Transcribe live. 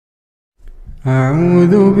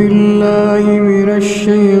أعوذ بالله من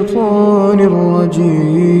الشيطان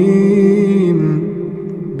الرجيم.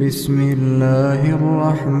 بسم الله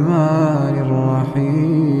الرحمن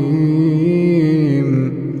الرحيم.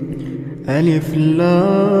 ألف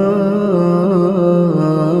لام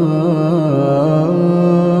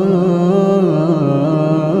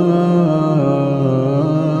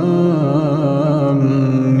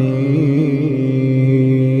ميم.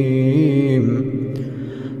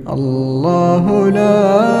 الله لا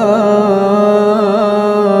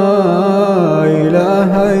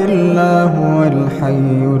إله إلا هو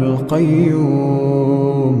الحي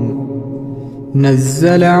القيوم.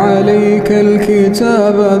 نزل عليك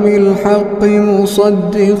الكتاب بالحق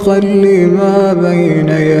مصدقا لما بين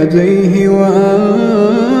يديه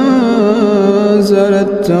وأنزل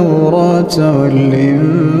التوراة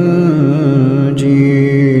والإنجيل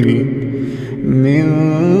من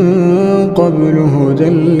قبل هدى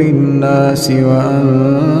للناس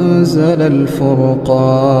وأنزل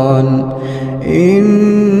الفرقان. إن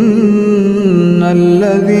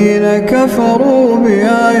الذين كفروا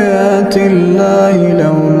بآيات الله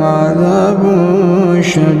لهم عذاب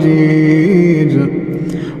شديد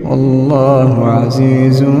والله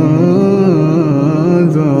عزيز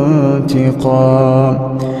ذو انتقام.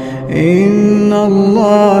 إن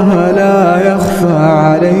الله لا يخفى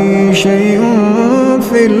عليه شيء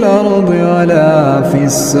في الأرض ولا في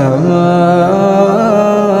السماء.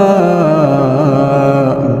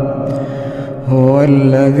 هو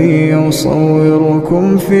الذي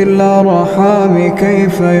يصوركم في الأرحام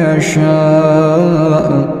كيف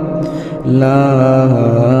يشاء. لا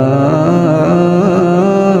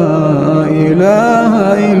إله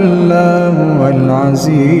إلا هو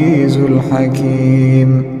العزيز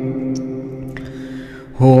الحكيم.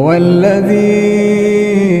 هو الذي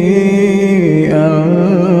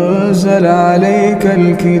أنزل عليك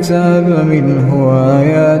الكتاب منه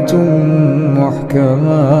آيات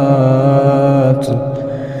محكمات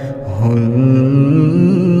هن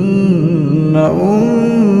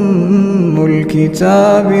أم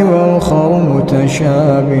الكتاب وأخر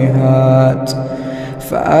متشابهات.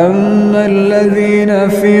 فأما الذين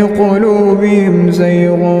في قلوبهم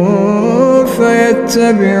زيغ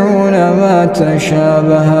فيتبعون ما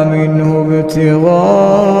تشابه منه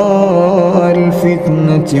ابتغاء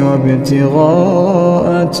الفتنة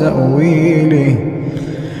وابتغاء تأويله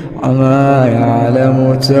وما يعلم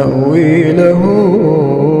تأويله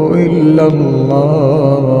إلا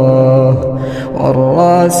الله.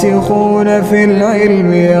 والراسخون في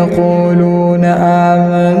العلم يقولون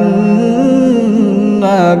آمنا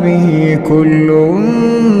به كل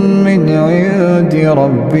من عند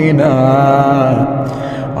ربنا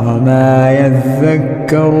وما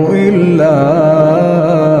يذكر إلا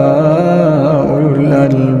أولو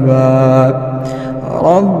الألباب.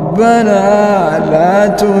 ربنا لا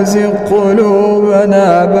تزغ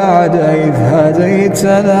قلوبنا بعد إذ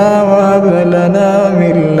هديتنا وهب لنا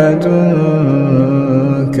من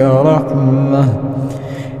لدنك رحمة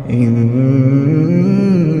إنك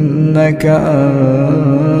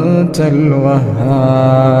أنت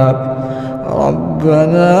الوهاب.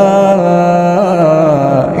 ربنا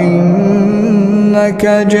إنك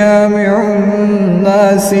جامع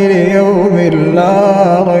الناس ليوم لا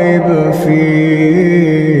ريب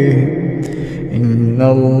فيه إن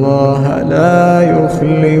الله لا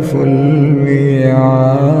يخلف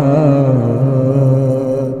الميعاد.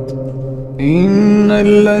 إن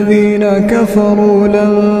الذين كفروا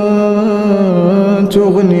لن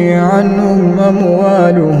تغني عنهم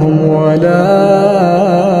أموالهم ولا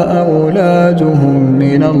أولادهم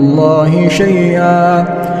من الله شيئا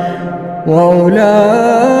وأولئك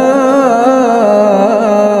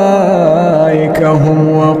هم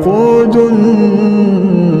وقود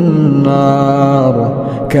النار.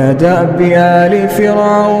 كدأب آل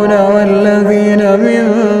فرعون والذين من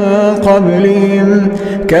قبلهم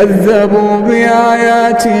كذبوا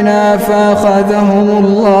بآياتنا فأخذهم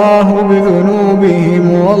الله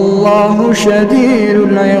بذنوبهم والله شديد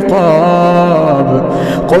العقاب.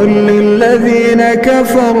 قل للذين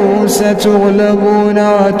كفروا ستغلبون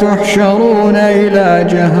وتحشرون إلى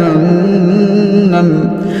جهنم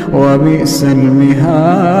وبئس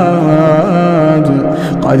المهاد.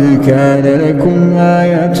 قد كان لكم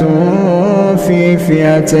آية في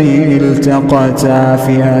فئتين التقتا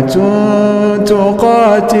فئة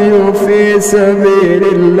تقاتل في سبيل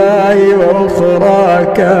الله وأخرى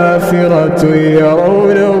كافرة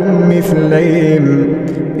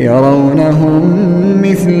يرونهم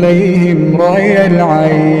مثليهم رأي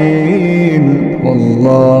العين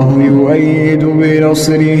والله يؤيد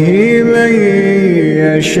بنصره من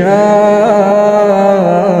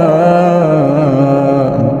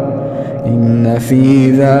يشاء إن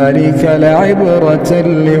في ذلك لعبرة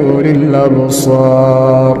لأولي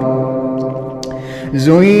الأبصار.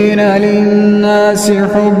 زين للناس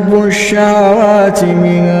حب الشهوات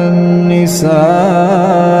من النساء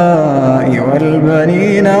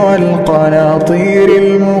والبنين والقناطير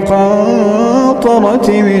المقنطرة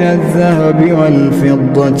من الذهب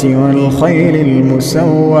والفضة والخيل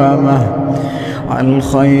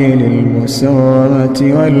المسومة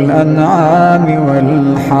والأنعام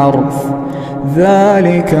والحرث،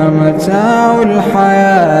 ذلك متاع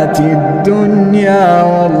الحياة الدنيا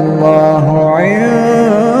والله عنده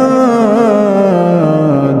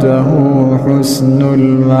حسن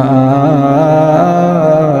المآب.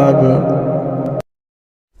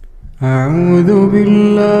 أعوذ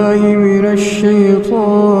بالله من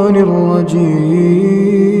الشيطان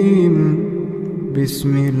الرجيم.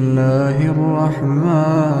 بسم الله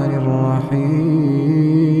الرحمن الرحيم.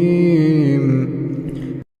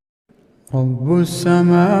 رب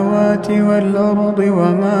السماوات والأرض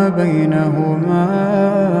وما بينهما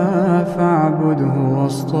فاعبده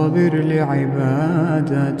واصطبر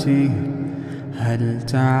لعبادته، هل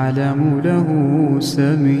تعلم له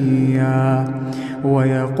سميا؟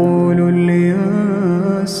 ويقول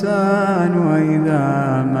الإنسان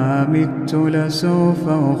وإذا ما مت لسوف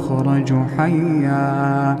أخرج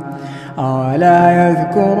حيا، أولا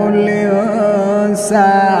يذكر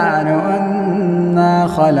الإنسان أنا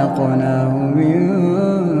خلقناه من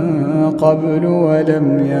قبل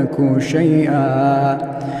ولم يك شيئا،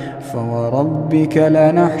 فوربك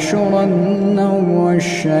لنحشرنهم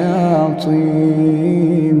والشياطين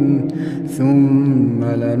ثم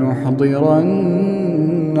لنحضرنهم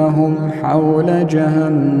حول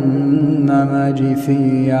جهنم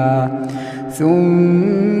جثيا، ثم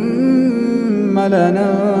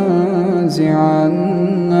لننزعن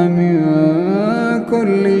من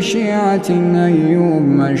كل شيعة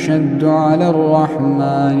أيهم أشد على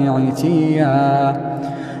الرحمن عتيا،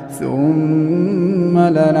 ثم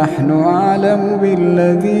لنحن أعلم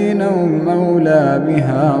بالذين هم أولى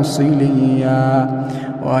بها صليا،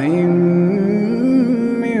 وإن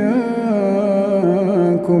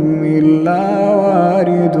منكم إلا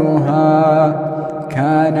واردها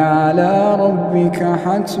كان على ربك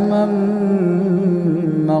حتما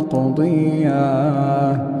مقضيا،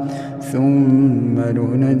 ثم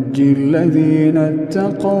ننجي الذين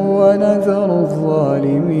اتقوا ونذر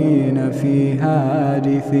الظالمين فيها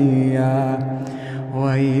جثيا.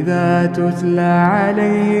 وإذا تتلى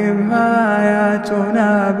عليهم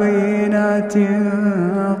آياتنا بينات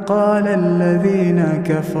قال الذين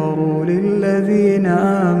كفروا للذين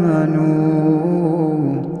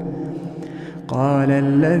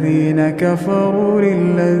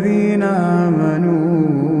آمنوا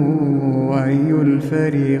أي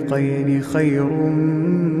الفريقين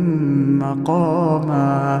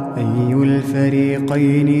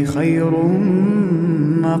خير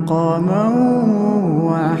مقاما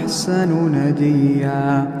وأحسن نديا.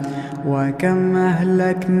 وكم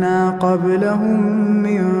أهلكنا قبلهم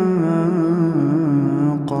من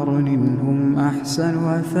قرن هم أحسن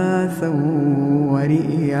أثاثا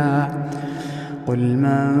ورئيا. قل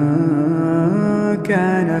من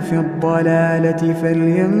كان في الضلالة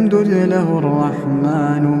فليمدد له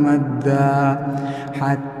الرحمن مدا،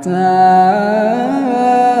 حتى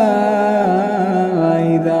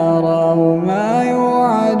إذا رأوا ما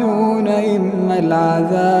يوعدون إما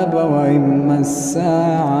العذاب وإما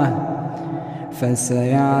الساعة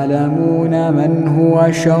فسيعلمون من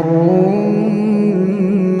هو شر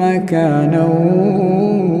مكانا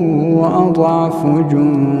وأضعف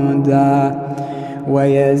جندا.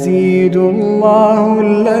 ويزيد الله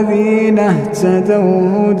الذين اهتدوا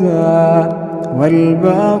هدى،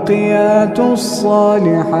 والباقيات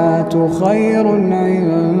الصالحات خير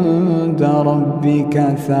عند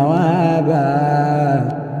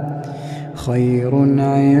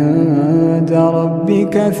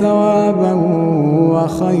ربك ثوابا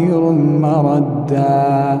وخير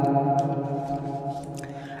مردا.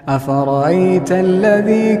 أفرأيت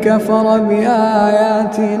الذي كفر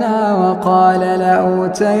بآياتنا وقال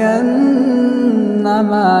لأوتين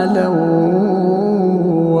مالا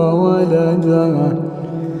وولدا،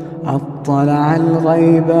 أطلع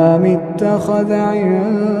الغيب أم اتخذ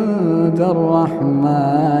عند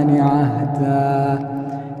الرحمن عهدا.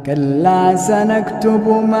 كلا سنكتب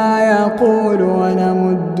ما يقول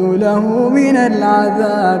ونمد له من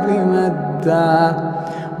العذاب مدا،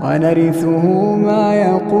 ونرثه ما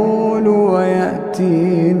يقول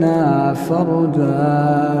ويأتينا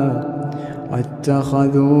فردا.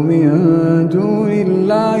 واتخذوا من دون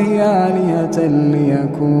الله آلهة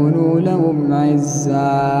ليكونوا لهم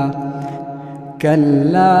عزا.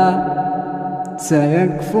 كلا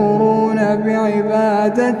سيكفرون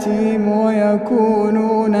بعبادتهم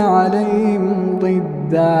ويكونون عليهم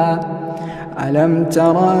ضدا. ألم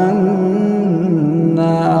تر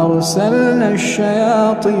أنا أرسلنا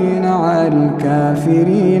الشياطين على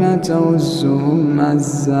الكافرين تؤزهم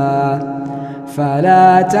أزا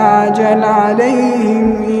فلا تعجل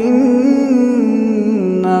عليهم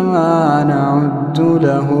إنما نعد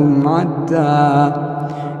لهم عدا.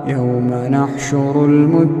 يوم نحشر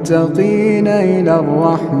المتقين إلى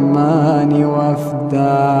الرحمن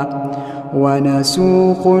وفدا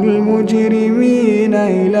ونسوق المجرمين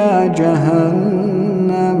إلى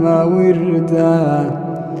جهنم وردا.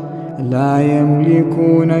 لا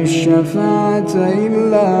يملكون الشفاعة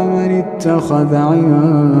إلا من اتخذ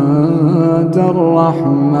عند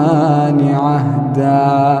الرحمن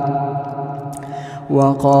عهدا.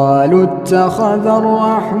 وقالوا اتخذ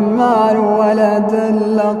الرحمن ولدا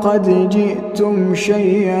لقد جئتم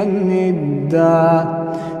شيئا إدا.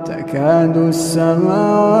 تكاد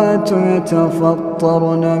السماوات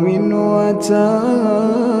يتفطرن منه وتنشق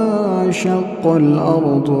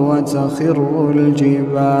الأرض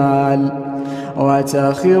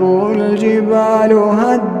وتخر الجبال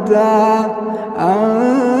هدا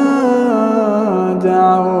أن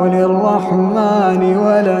دعوا للرحمن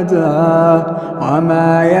ولدا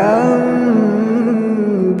وما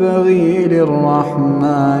ينبغي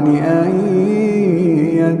للرحمن أن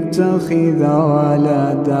يتخذ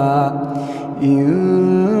ولدا. إن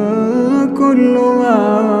كل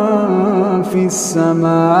من في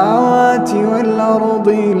السماوات والأرض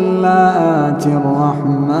إلا آتي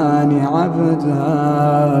الرحمن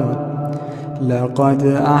عبدا. لقد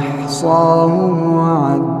أحصاهم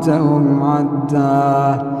وعدهم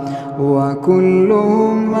عدا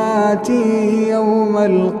وكلهم آتيه يوم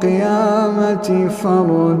القيامة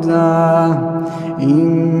فردا.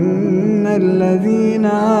 إن الذين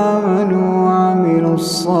آمنوا وعملوا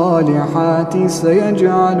الصالحات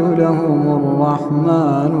سيجعل لهم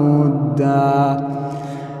الرحمن ودا.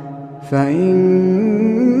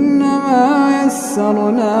 فإنما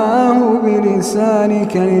يسرناه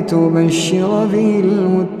بلسانك لتبشر به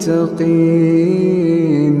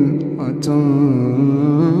المتقين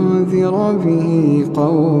وتنذر به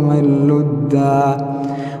قوما لدا.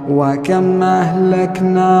 وكم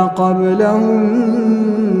أهلكنا قبلهم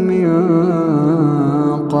من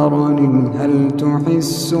قرن هل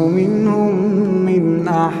تحس منهم من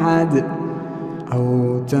أحد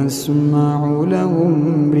أو تسمع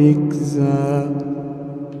لهم ركزا.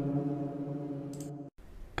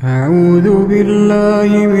 أعوذ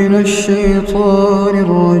بالله من الشيطان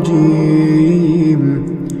الرجيم.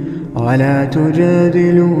 ولا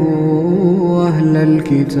تجادلوا أهل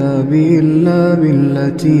الكتاب إلا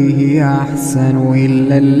بالتي هي أحسن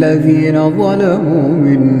إلا الذين ظلموا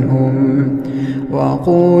منهم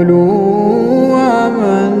وقولوا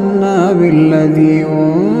آمنا بالذي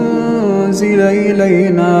أنزل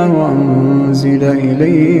إلينا وأنزل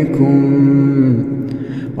إليكم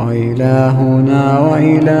وإلهنا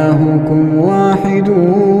وإلهكم واحد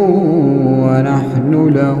ونحن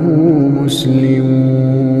له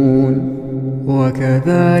مسلمون.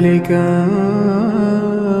 وكذلك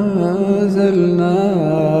أنزلنا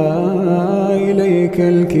إليك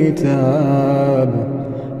الكتاب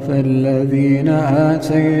فالذين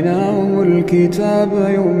آتيناهم الكتاب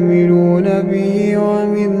يؤمنون به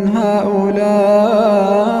ومن هؤلاء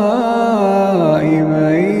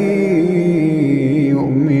من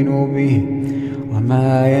يؤمن به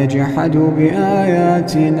وما يجحد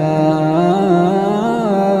بآياتنا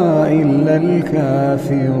إلا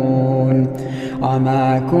الكافرون. وما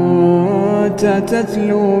كنت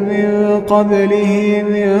تتلو من قبله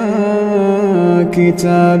من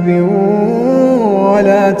كتاب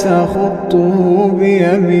ولا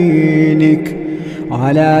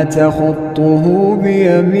تخطه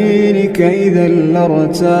بيمينك إذا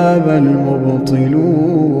لارتاب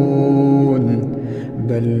المبطلون.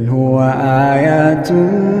 بل هو آيات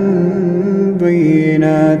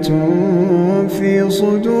بينات في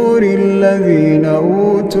صدور الذين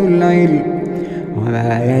أوتوا العلم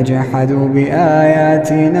وما يجحد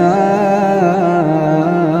بآياتنا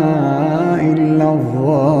إلا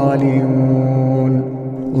الظالمون.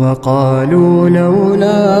 وقالوا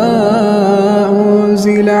لولا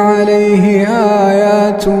أنزل عليه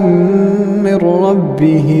آيات من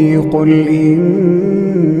ربه قل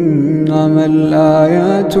إنما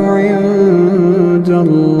الآيات عند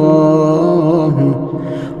الله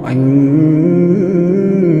وإنما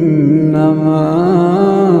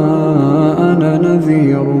أنا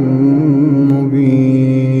نذير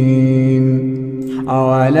مبين.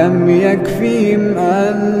 أولم يكفيهم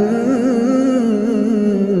أنا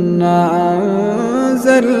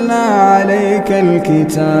أنزلنا عليك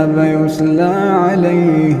الكتاب يتلى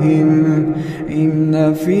عليهم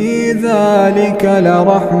إن في ذلك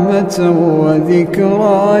لرحمة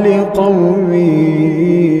وذكرى لقوم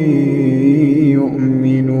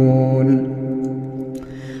يؤمنون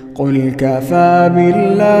قل كفى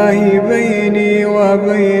بالله بيني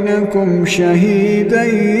وبينكم شهيدا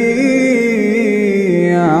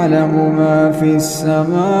يعلم ما في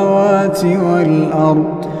السماوات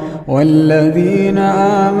والأرض والذين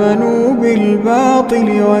آمنوا بالباطل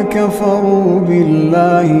وكفروا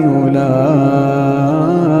بالله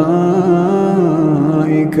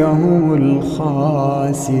أولئك هم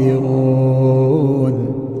الخاسرون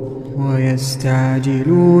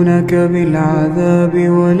ويستعجلونك بالعذاب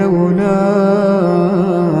ولولا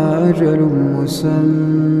أجل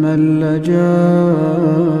مسمى لجاءهم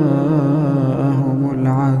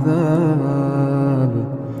العذاب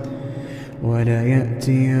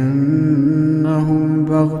وليأتينهم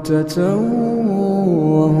بغتة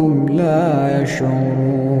وهم لا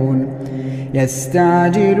يشعرون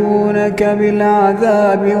يستعجلونك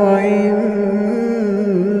بالعذاب وإن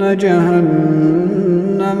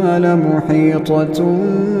جهنم لمحيطة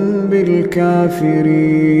بالكافرين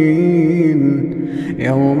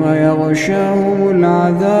يوم يغشاهم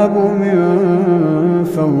العذاب من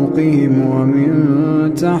فوقهم ومن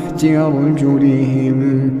تحت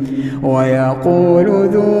أرجلهم ويقول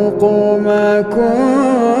ذوقوا ما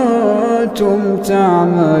كنتم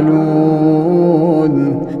تعملون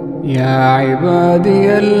يا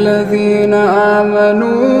عبادي الذين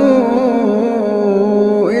آمنوا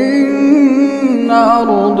إن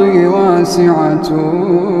أرضي واسعة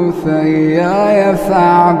فإياي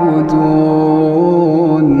فاعبدون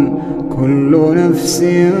كل نفس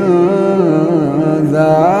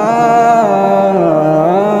ذائقة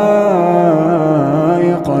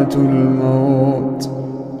الموت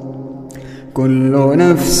كل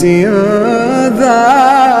نفس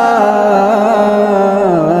ذائقة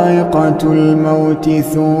الموت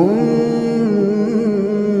ثم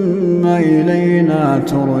إلينا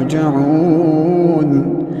ترجعون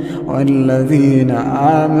والذين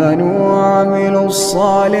آمنوا وعملوا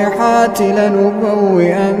الصالحات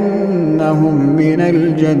لنبوئنهم من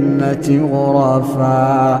الجنة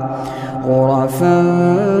غرفا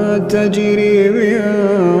تجري من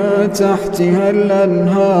تحتها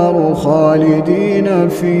الأنهار خالدين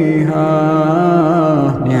فيها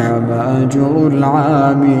نعم أجر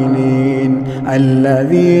العاملين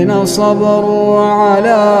الذين صبروا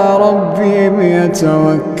وعلى ربهم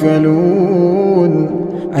يتوكلون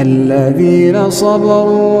الذين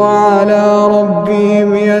صبروا وعلى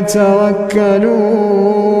ربهم يتوكلون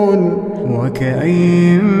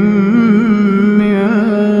وكأين من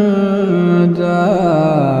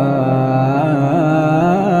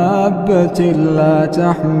دابة لا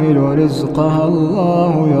تحمل رزقها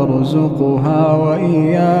الله يرزقها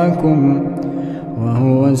وإياكم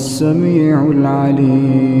وهو السميع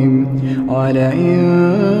العليم ولئن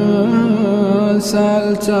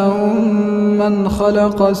سألتهم من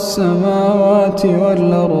خلق السماوات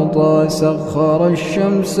والأرض وسخر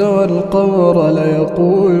الشمس والقمر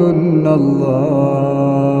ليقولن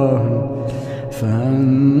الله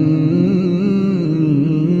فأنى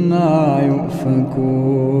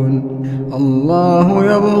يؤفكون الله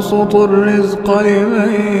يبسط الرزق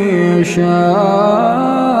لمن يشاء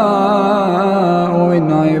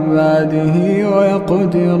من عباده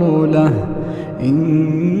ويقدر له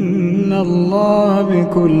إن الله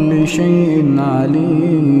بكل شيء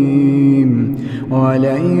عليم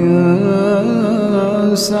ولئن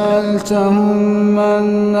سألتهم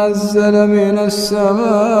من نزل من السماء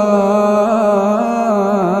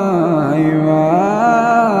ماء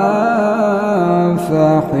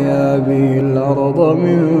فأحيا به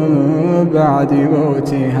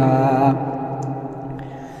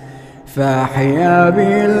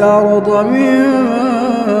الأرض من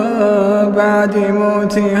بعد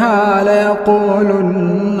موتها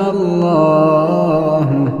ليقولن الله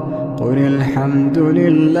قل الحمد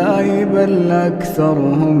لله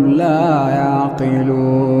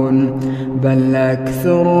بل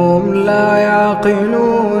أكثرهم لا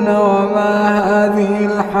يعقلون وما هذه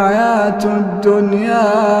الحياة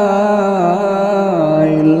الدنيا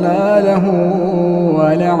إلا له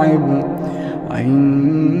ولعب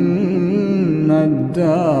وإن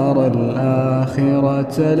الدار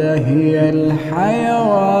الآخرة لهي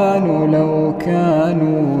الحيوان لو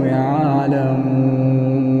كانوا يعلمون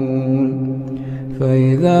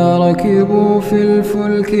فإذا ركبوا في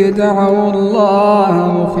الفلك دعوا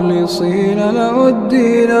الله مخلصين له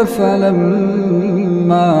الدين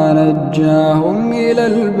فلما نجاهم إلى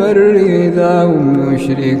البر إذا هم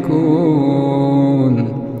يشركون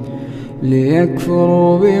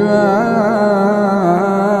ليكفروا بما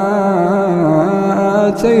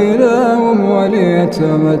آتيناهم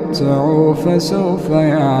وليتمتعوا فسوف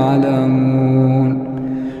يعلمون.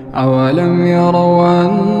 أولم يروا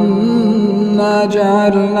أنا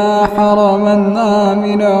جعلنا حرما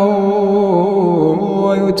آمنا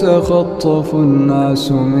ويتخطف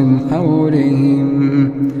الناس من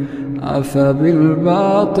حولهم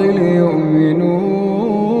أفبالباطل يؤمنون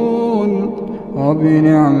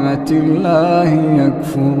وبنعمة الله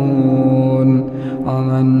يكفرون.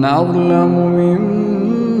 ومن أظلم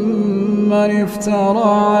ممن افترى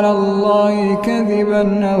على الله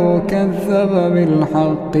كذبا أو كذب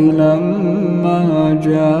بالحق لما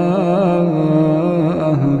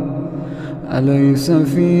جاءه أليس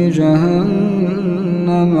في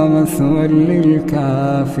جهنم مثوى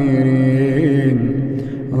للكافرين.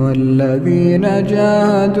 والذين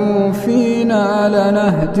جاهدوا فينا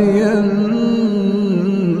لنهدينهم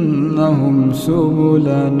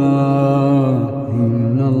سبلنا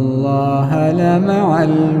إن الله لمع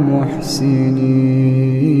المحسنين.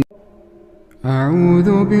 أعوذ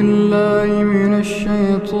بالله من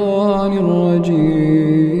الشيطان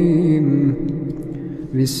الرجيم.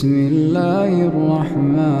 بسم الله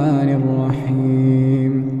الرحمن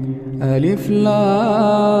الرحيم. ألف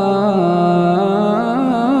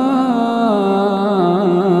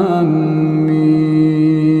لام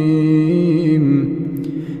ميم.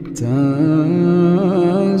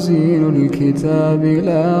 تنزيل الكتاب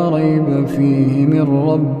لا ريب فيه من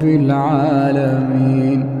رب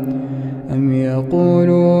العالمين. أم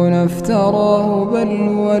يقولون افتراه بل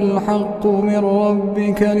هو الحق من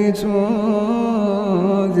ربك لتنذر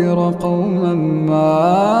قوما ما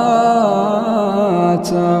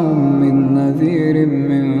آتاهم من نذير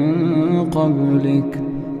من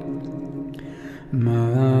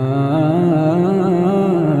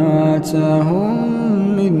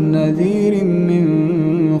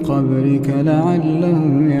قبلك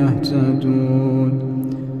لعلهم يهتدون.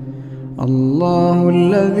 الله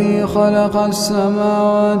الذي خلق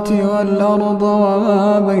السماوات والأرض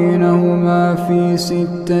وما بينهما في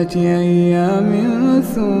 6 أيام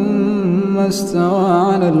ثم استوى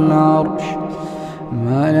على العرش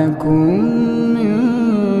ما لكم من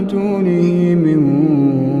دونه من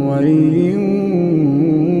ولي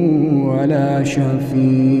ولا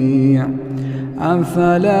شفيع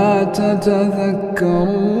أفلا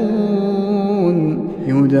تتذكرون.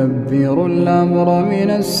 يدبر الأمر من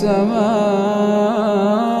السماء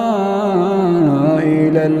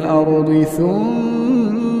إلى الأرض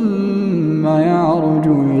ثم يعرج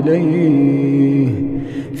إليه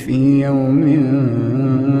في يوم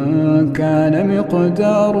كان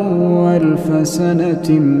مقداره 1000 سنة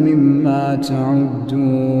مما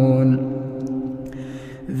تعدون.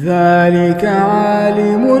 ذلك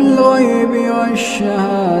عالم الغيب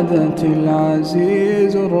والشهادة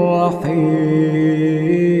العزيز الرحيم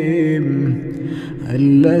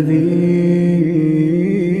الذي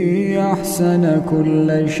أحسن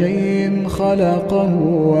كل شيء خلقه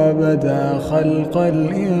وبدأ خلق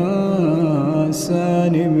الإنسان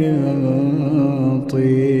من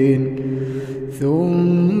طين ثم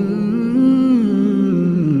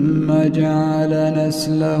جعل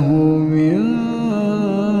نسله من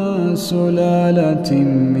سلالة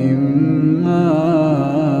من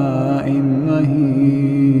ماء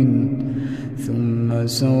مهين ثم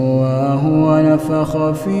سواه ونفخ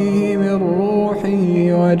فيه من روحه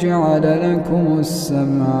وجعل لكم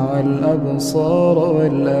السمع والأبصار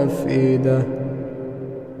والأفئدة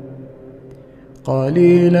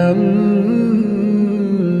قليلا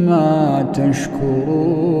ما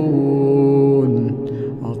تشكرون.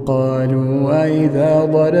 وقالوا أئذا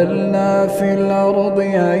ضللنا في الأرض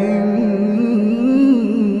أئنا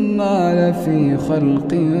لفي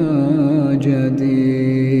خلق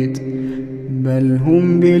جديد بل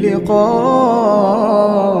هم بلقاء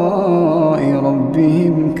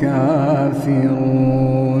ربهم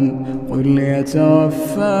كافرون. قل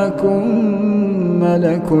يتوفاكم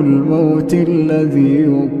ملك الموت الذي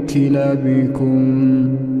وكل بكم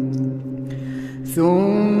ثم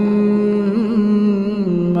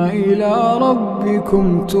إلى ربكم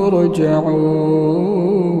ترجعون.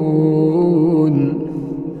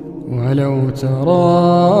 ولو ترى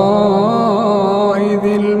إذ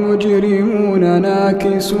المجرمون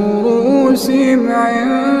ناكسوا رؤوسهم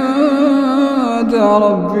عند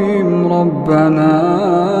ربهم ربنا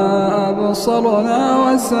أبصرنا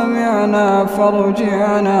وسمعنا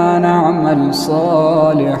فارجعنا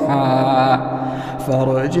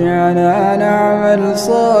نعمل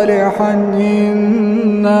صالحا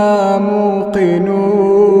إنا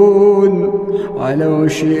موقنون. ولو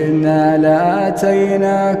شئنا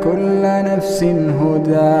لآتينا كل نفس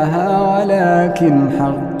هداها ولكن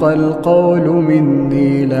حق القول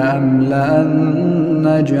مني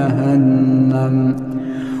لأملأن جهنم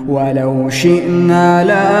ولو شئنا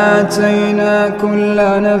لآتينا كل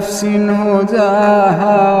نفس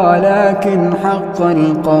هداها ولكن حق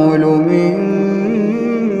القول مني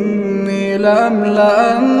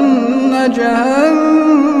لأملأن جهنم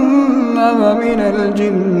من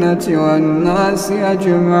الجنة والناس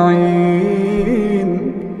أجمعين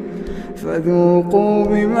فذوقوا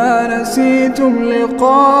بما نسيتم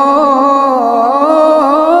لقاء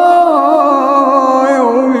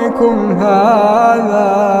يومكم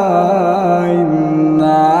هذا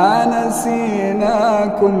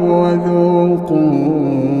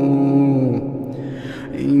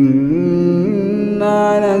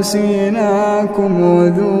إنا نسيناكم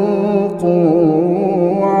وذوقوا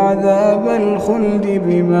عذاب الخلد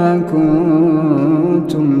بما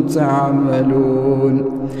كنتم تعملون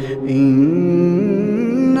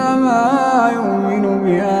إنما يؤمن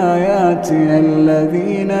بآياتنا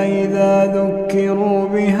الذين إذا ذكروا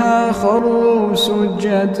بها خروا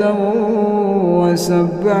سجدا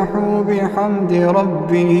وسبحوا بحمد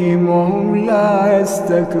ربهم وهم لا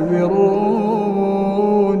يستكبرون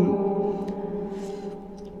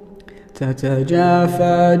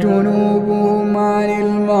تتجافى جنوبهم عن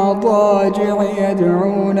المضاجع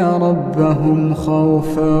يدعون ربهم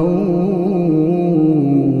خوفا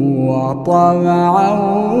وطمعا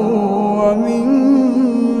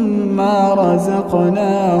ومما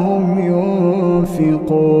رزقناهم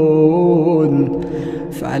ينفقون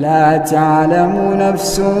فلا تعلم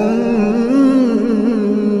نفس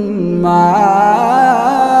ما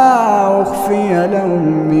أخفي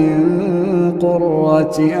لهم من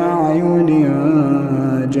قرة أعين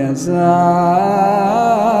جزاء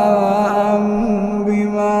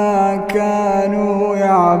بما كانوا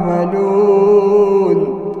يعملون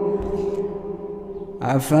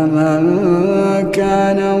أفمن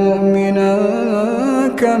كان مؤمنا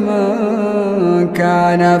كمن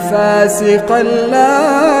كان فاسقا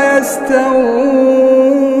لا يستوون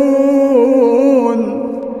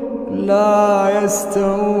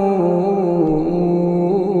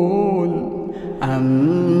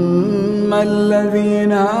أما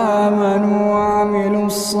الذين آمنوا وعملوا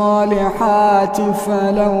الصالحات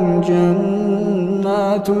فلهم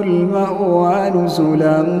جنات المأوى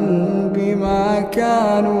نزلا بما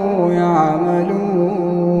كانوا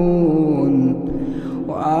يعملون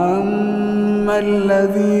وأما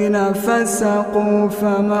الذين فسقوا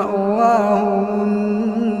فمأواهم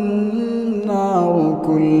النار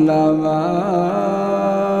كلما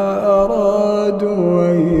أرادوا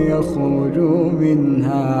أن يخرجوا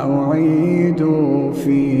منها أعيدوا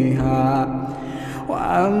فيها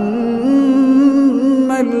وأما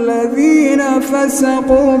الذين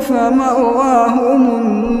فسقوا فمأواهم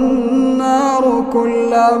النار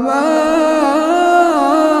كلما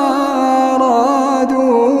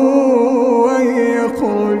أرادوا أن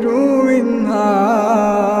يخرجوا منها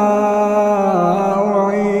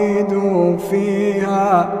أعيدوا فيها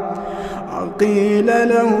وقيل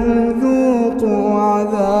لهم ذوقوا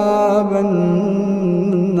عذاب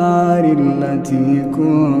النار التي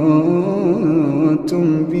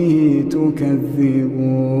كنتم به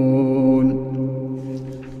تكذبون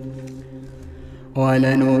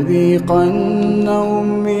ولنذيقنهم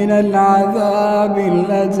من العذاب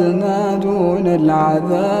الأدنى دون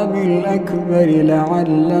العذاب الأكبر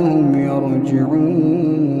لعلهم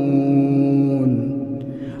يرجعون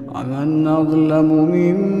ومن أظلم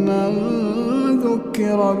ممن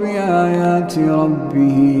ذكر بآيات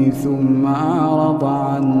ربه ثم أعرض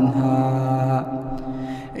عنها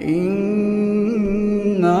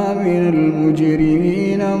إنا من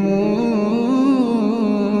المجرمين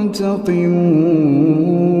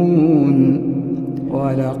منتقمون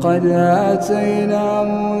ولقد آتينا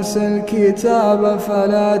موسى الكتاب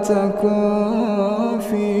فلا تكن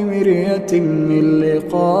في مرية من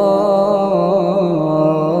لقائه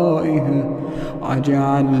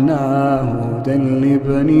وجعلناه هدى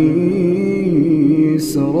لبني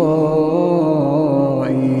إسرائيل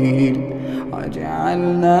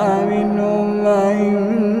وجعلنا منهم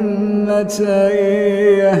أئمة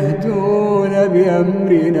يهدون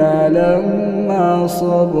بأمرنا لما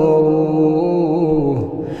صبروا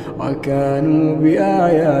وكانوا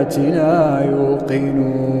بآياتنا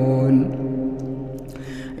يوقنون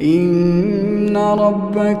إن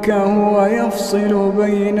ربك هو يفصل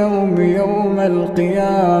بينهم يوم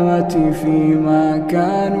القيامة فيما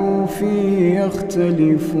كانوا فيه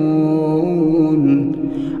يختلفون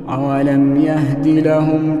أولم يهد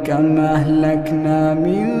لهم كما أهلكنا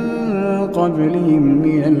من قبلهم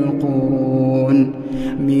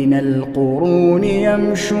من القرون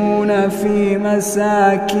يمشون في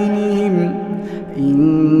مساكنهم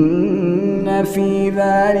إن في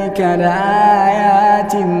ذلك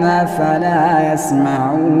لآيات أفلا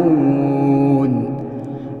يسمعون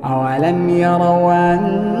أولم يروا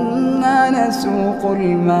أنا نسوق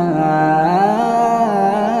الماء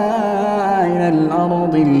إلى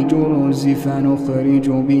الأرض الجرز فنخرج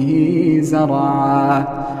به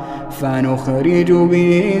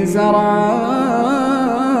زرعا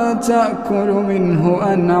تأكل منه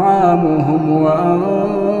أنعامهم وأنفسهم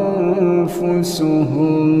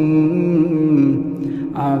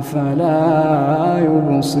أفلا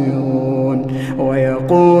يبصرون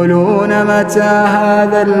ويقولون متى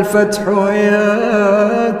هذا الفتح إن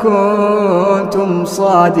كنتم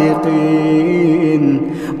صادقين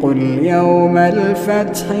قل يوم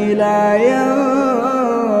الفتح لا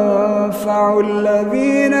ينفع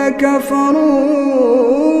الذين كفروا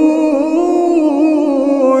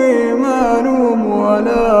إيمانهم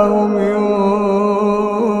ولا هم ينظرون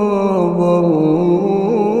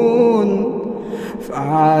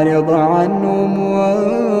فأعرض عنهم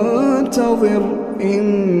وانتظر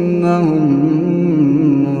إنهم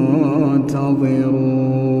منتظرون.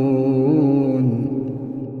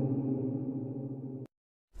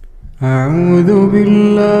 أعوذ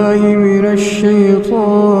بالله من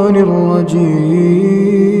الشيطان الرجيم.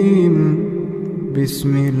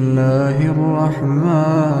 بسم الله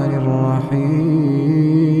الرحمن الرحيم.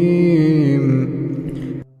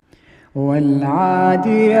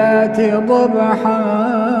 والعاديات ضبحا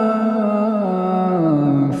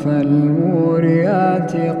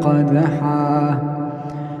فالموريات قدحا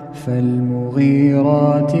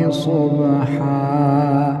فالمغيرات صبحا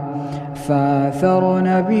فأثرن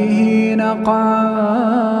به نقعا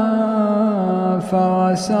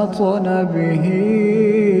فوسطن به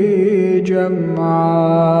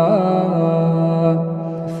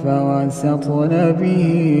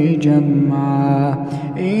جمعا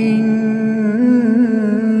إن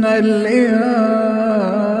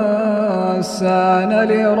الإنسان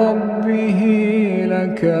لربه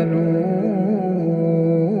لكنود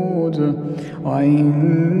وإنه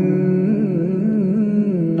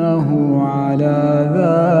على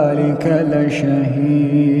ذلك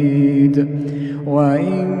لشهيد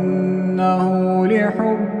وإنه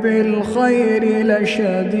لحب الخير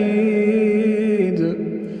لشديد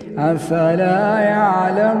أفلا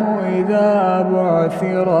يعلم إذا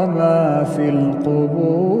بعثر ما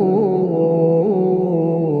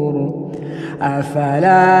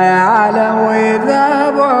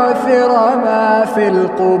في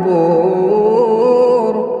القبور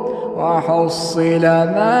وحصل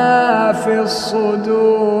ما في الصدور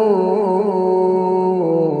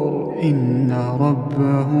إن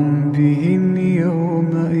ربهم بهم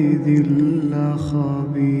يومئذ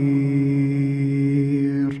لخبير.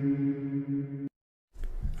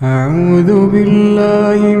 أعوذ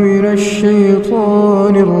بالله من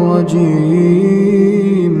الشيطان الرجيم.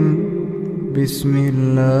 بسم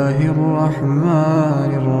الله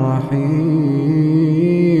الرحمن الرحيم.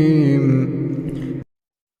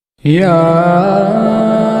 يا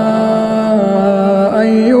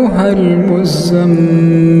أيها المزمل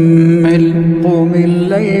قم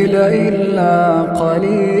الليل إلا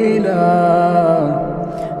قليلا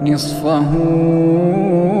نصفه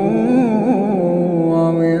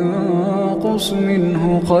وانقص منه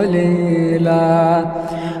قليلا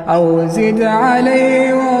أو زد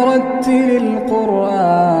عليه ورتل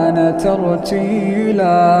القرآن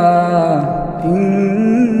ترتيلا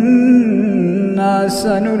إنا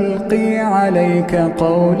سنلقي عليك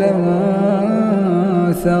قولا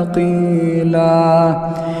ثقيلا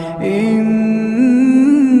إن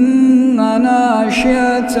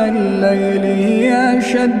ناشئة الليل هي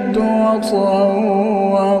أشد وطئا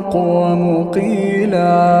وأقوم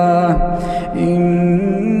قيلا إن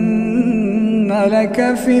لك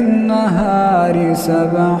في النهار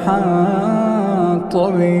سبحا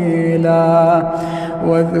طويلا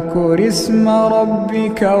واذكر اسم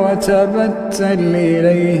ربك وتبتل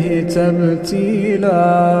إليه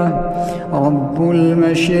تبتيلا رب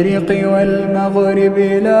المشرق والمغرب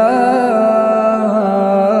لا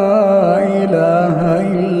إله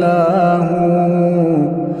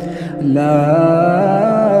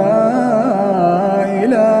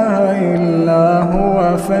إلا هو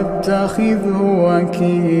فاتخذه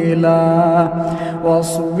وكيلا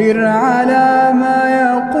واصبر على ما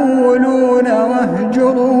يقولون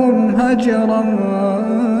واهجرهم هجرا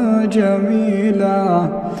جميلا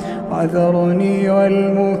وذرني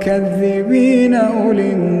والمكذبين أولي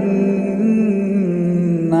النعمة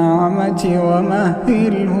النعمة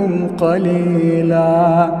ومهلهم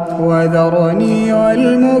قليلا وذرني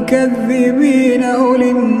والمكذبين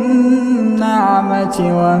أولي النعمة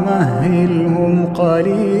ومهلهم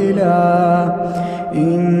قليلا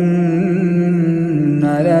إن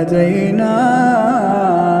لدينا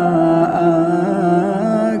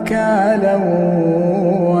أنكالا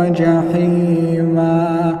وجحيما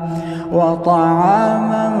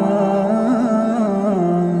وطعاما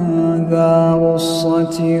ذا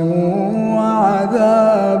غصة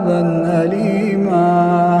وعذابا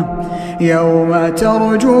أليما يوم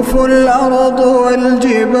ترجف الأرض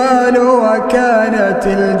والجبال وكانت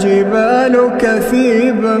الجبال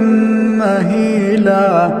كثيبا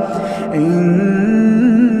مهيلا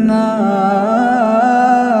إنا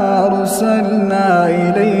أرسلنا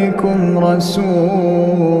إليكم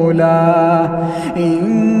رسولا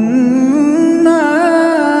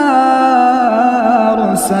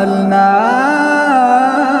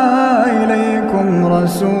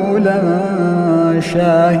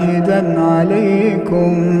شاهدا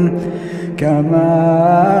عليكم كما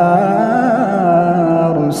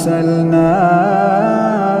أرسلنا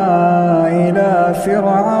إلى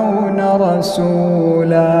فرعون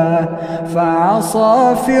رسولا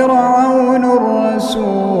فعصى فرعون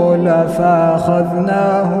الرسول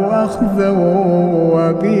فأخذناه أخذا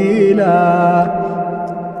وبيلا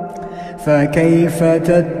فكيف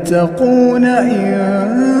تتقون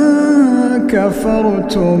إن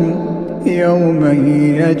كفرتم يوما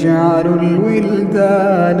يجعل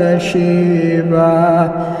الولدان شيبا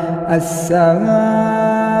السماء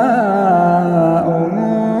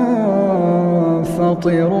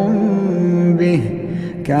منفطر به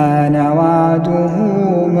كان وعده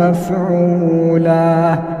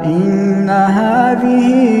مفعولا إن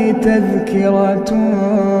هذه تذكرة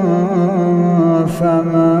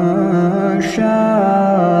فمن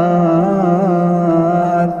شاء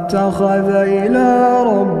اتخذ إلى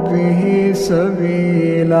ربه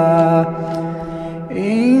سبيلا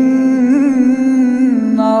إن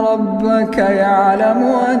ربك يعلم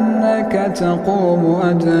أنك تقوم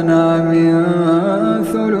أدنى من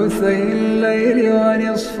ثلثي الليل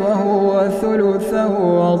ونصفه وثلثه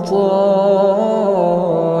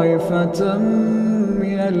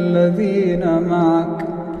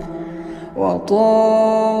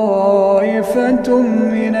وطائفة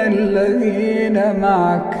من الذين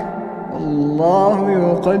معك والله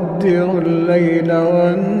يقدر الليل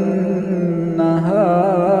والنهار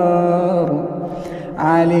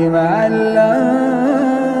علم أن لا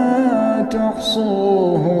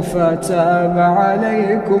تحصوه فتاب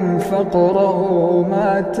عليكم فاقرؤوا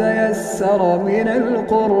ما تيسر من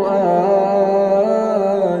القرآن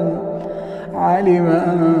علم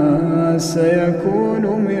أن سيكون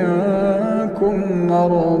منكم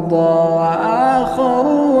مرضى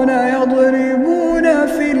وآخرون يضربون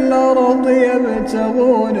في الأرض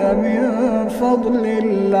يبتغون من فضل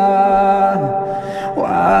الله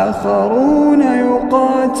وآخرون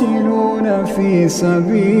يقاتلون في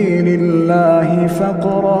سبيل الله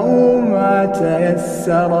فاقرؤوا ما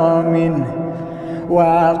تيسر منه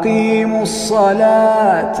وأقيموا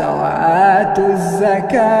الصلاة وآتوا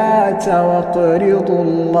الزكاة واقرضوا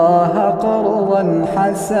الله قرضا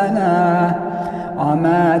حسنا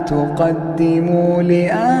وما تقدموا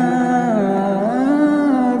لأنفسكم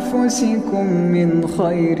من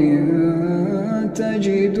خير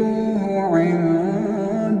تجدوه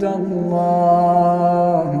عند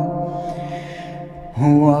الله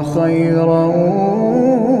هو خيرا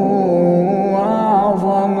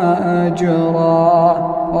وأعظم أجرا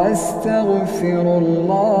واستغفروا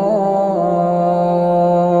الله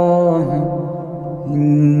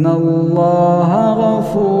إن الله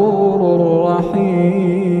غفور رحيم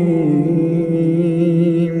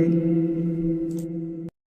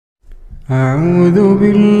أعوذ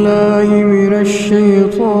بالله من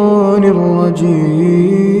الشيطان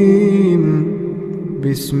الرجيم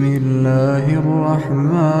بسم الله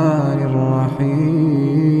الرحمن الرحيم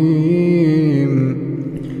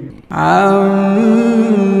عما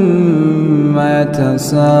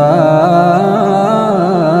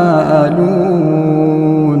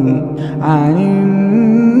يتساءلون عن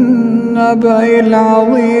النبأ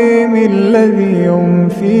العظيم الذي هم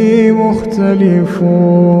فيه مختلفون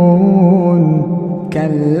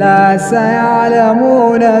كلا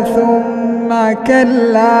سيعلمون ثم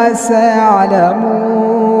كلا سيعلمون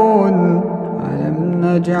ألم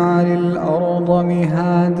نجعل الأرض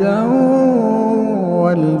مهادا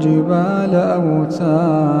والجبال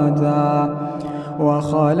أوتادا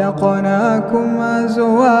وخلقناكم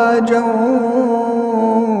أزواجا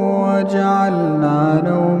وجعلنا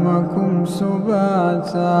نومكم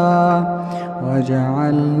سباتا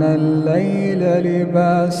وجعلنا الليل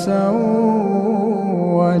لباسا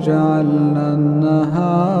وجعلنا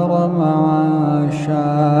النهار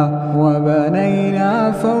معاشا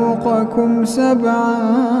وبنينا فوقكم سبعا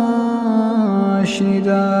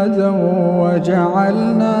شدادا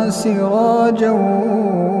وجعلنا سراجا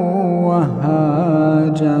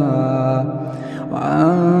وهاجا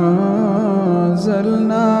وأنزلنا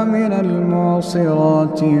من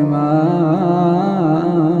المعصرات ماء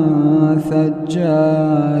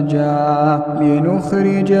ثجاجا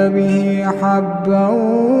لنخرج به حبا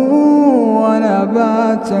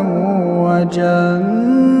ونباتا وجنات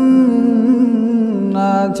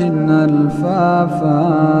ألفافا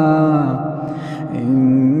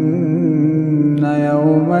إن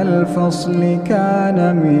يوم الفصل كان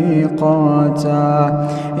ميقاتا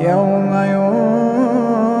يوم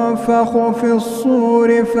ينفخ في الصور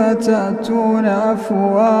فتأتون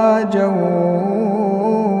أفواجا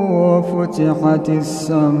وفتحت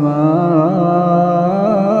السماء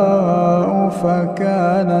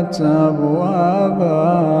فكانت أبوابا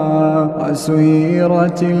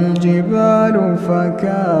وسيرت الجبال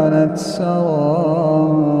فكانت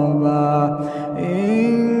سرابا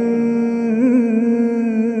إن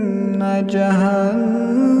جهنم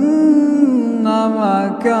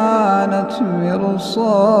كانت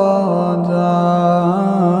مرصادا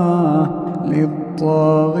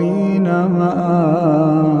للطاغين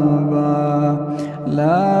مآبا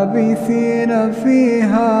لابثين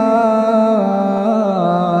فيها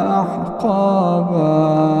أحقابا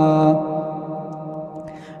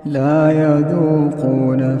لا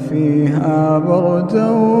يذوقون فيها بردا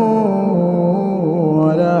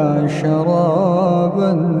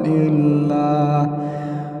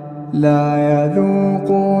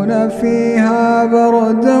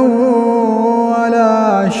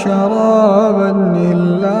ولا شرابا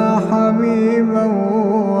إلا حميما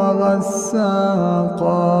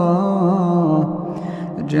وغساقا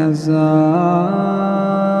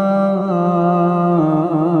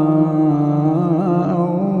جزاء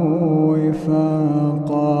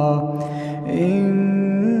وفاقا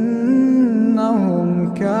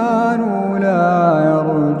إنهم كانوا لا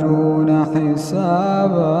يرجون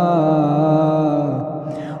حسابا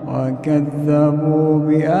وكذبوا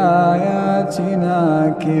بآياتنا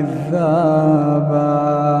كذابا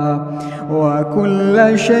وكل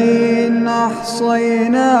شيء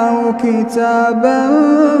أحصيناه كتابا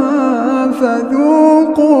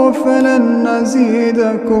فذوقوا فلن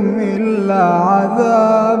نزيدكم إلا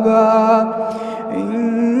عذابا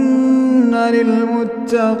إن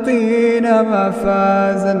للمتقين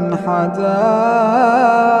مفازا حدائق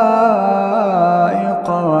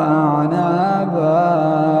وأعنابا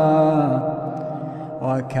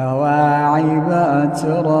وكواعب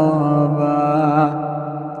أترابا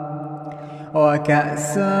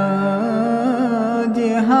وكأسا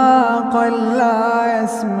دهاقا لا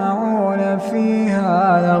يسمعون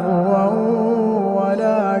فيها لغوا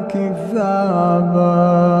ولا كذابا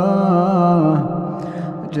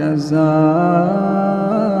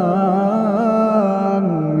جزاء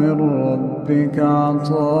من ربك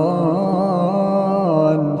عطاء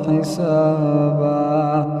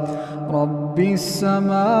حسابا رب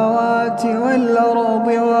السماوات والأرض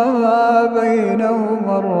وما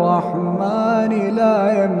بينهما الرحمن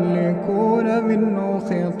لا يملكون منه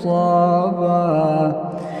خطابا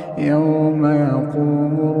يوم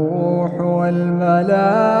يقوم الروح والملائكة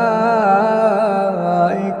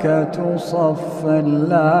صفا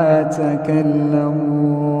لا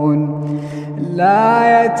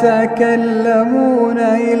يتكلمون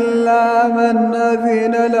إلا من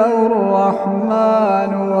أذن له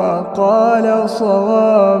الرحمن وقال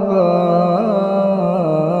صوابا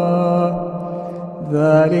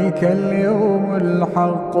ذلك اليوم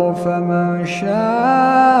الحق فمن شاء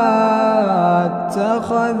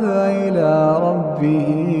اتخذ إلى ربه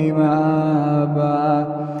مآبا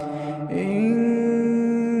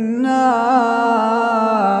إنا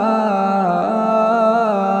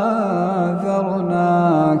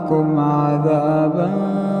أنذرناكم عذابا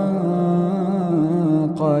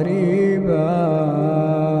قريبا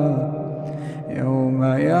يوم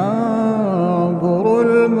ينظر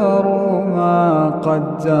المرء ما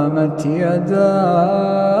قدمت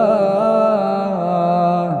يداه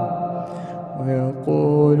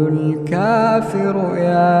ويقول الكافر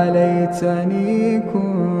يا ليتني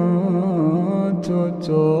كنت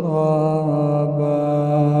ترابا.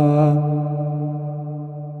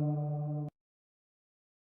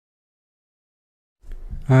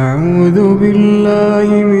 أعوذ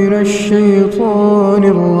بالله من الشيطان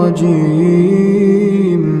الرجيم.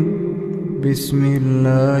 بسم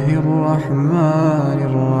الله الرحمن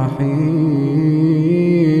الرحيم.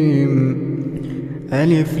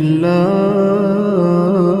 ألف لام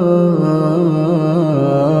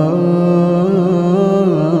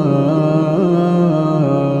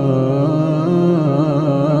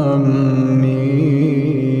ميم.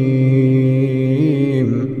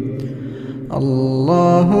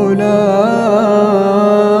 الله لا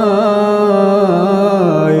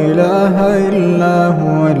إله إلا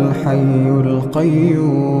هو الحي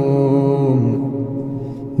القيوم.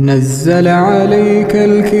 نزل عليك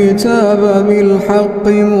الكتاب بالحق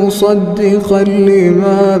مصدقا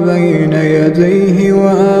لما بين يديه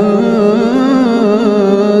وأنزل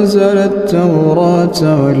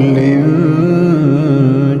التوراة والإنجيل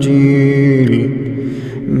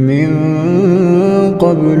من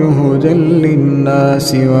قبل هدى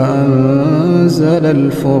للناس وأنزل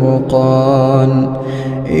الفرقان.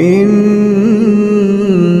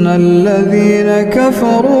 إن الذين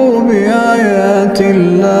كفروا بآيات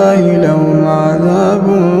الله لهم عذاب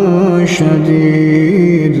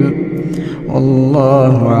شديد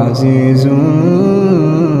والله عزيز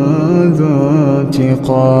ذو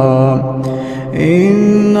انتقام.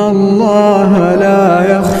 إن الله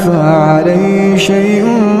لا يخفى عليه شيء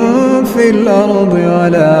في الأرض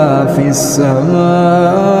ولا في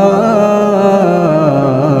السماء.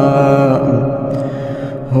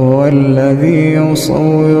 هو الذي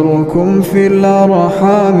يصوركم في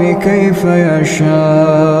الأرحام كيف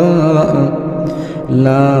يشاء.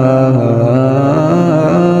 لا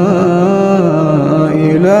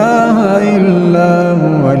إله إلا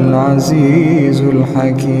هو العزيز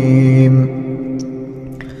الحكيم.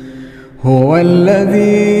 هو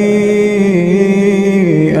الذي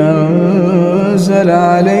أنزل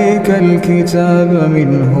عليك الكتاب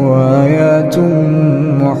منه آيات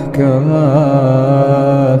محكمات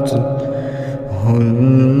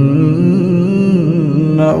هن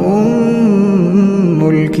أم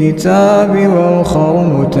الكتاب وأخر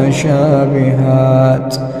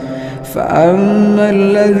متشابهات. فأما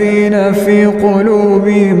الذين في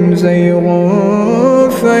قلوبهم زيغ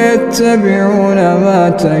فيتبعون ما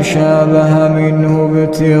تشابه منه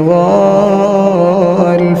ابتغاء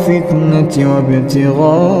الفتنة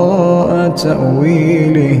وابتغاء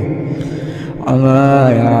تأويله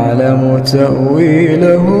وما يعلم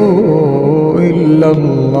تأويله إلا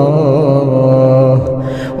الله.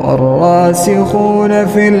 والراسخون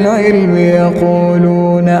في العلم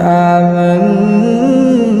يقولون آمنا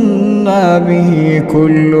به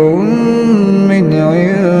كل من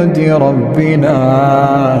عند ربنا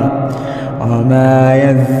وما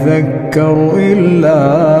يذكر إلا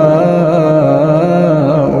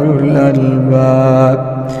أولو الألباب.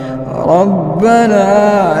 ربنا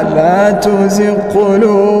لا تزغ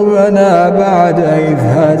قلوبنا بعد إذ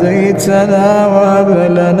هديتنا وهب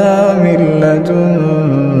لنا من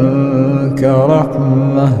لدنك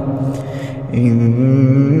رحمة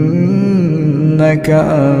إنك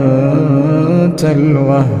أنت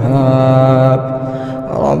الوهاب.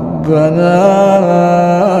 ربنا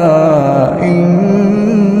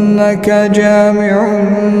إنك جامع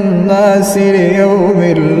الناس ليوم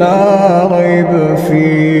لا ريب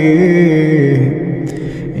فيه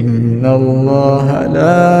إن الله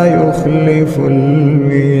لا يخلف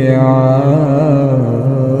الميعاد.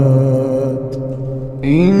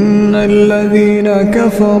 إن الذين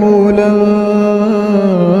كفروا لن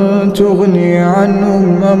تغني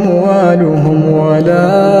عنهم أموالهم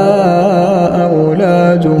ولا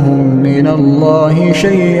أولادهم من الله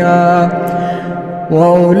شيئا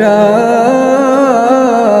وأولئك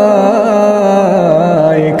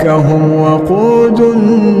هم وقود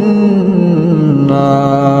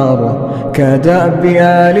النار. كدأب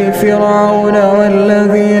آل فرعون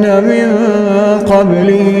والذين من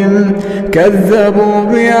قبلهم كذبوا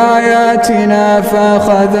بآياتنا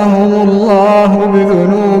فأخذهم الله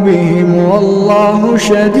بذنوبهم والله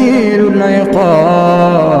شديد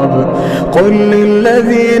العقاب. قل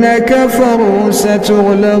للذين كفروا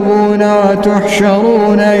ستغلبون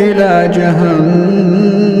وتحشرون إلى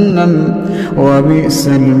جهنم وبئس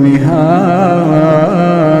المهاد.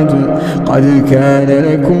 قد كان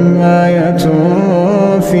لكم آية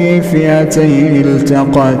في فئتين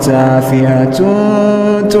التقتا فئة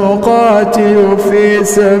تقاتل في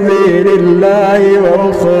سبيل الله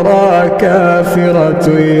وأخرى كافرة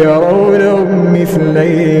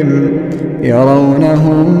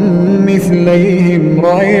يرونهم مثليهم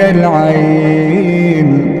رأي العين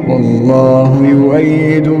والله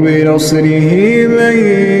يؤيد بنصره من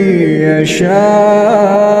يشاء.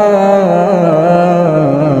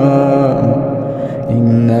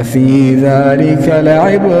 إن في ذلك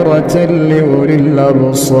لعبرة لأولي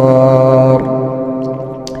الأبصار.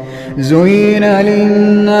 زين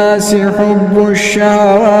للناس حب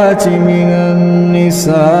الشهوات من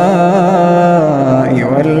النساء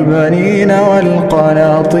والبنين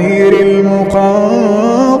والقناطير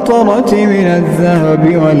المقنطرة من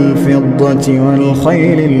الذهب والفضة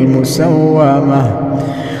والخيل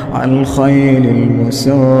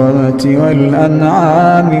المسومة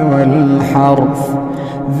والأنعام والحرث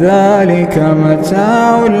ذلك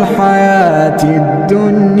متاع الحياة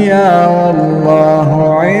الدنيا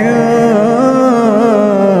والله عنده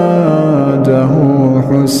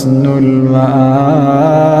حسن المآب.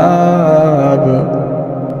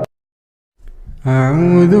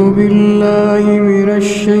 أعوذ بالله من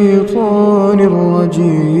الشيطان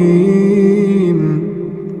الرجيم.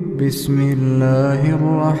 بسم الله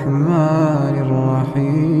الرحمن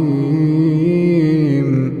الرحيم.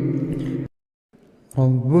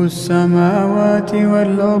 رب السماوات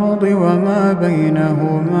والأرض وما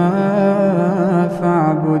بينهما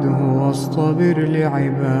فاعبده واصطبر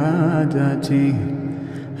لعبادته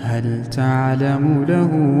هل تعلم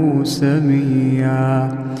له سميا.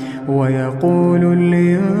 ويقول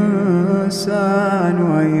الإنسان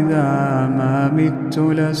وإذا ما مت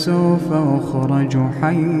لسوف أخرج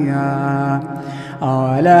حيا.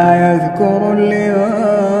 أولا يذكر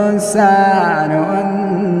الإنسان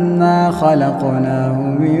أنا خلقناه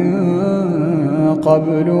من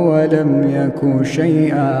قبل ولم يك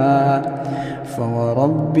شيئا.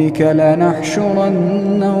 فوربك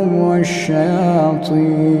لنحشرنهم والشياطين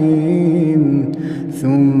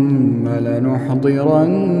ثم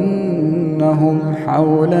لنحضرنهم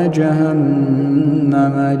حول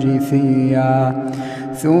جهنم جثيا.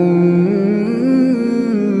 ثم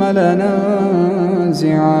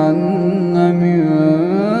لننزعن من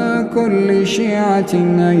كل شيعة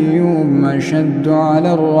أيهم أشد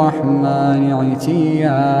على الرحمن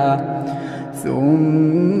عتيا.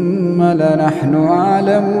 ثم لنحن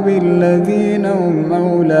أعلم بالذين هم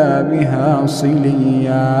أولى بها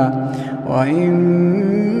صليا. وإن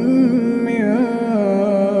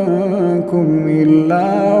منكم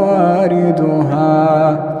إلا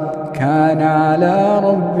واردها كان على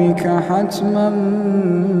ربك حتما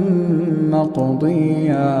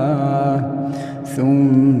مقضيا.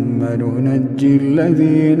 ثم ننجي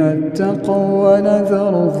الذين اتقوا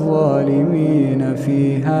ونذر الظالمين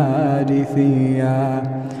فيها جثيا.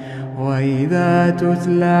 وإذا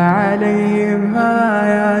تتلى عليهم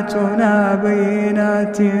آياتنا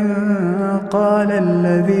بينات قال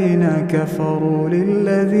الذين كفروا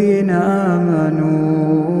للذين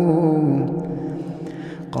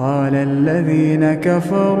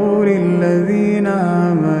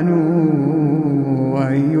آمنوا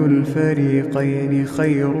أي الفريقين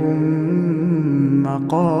خير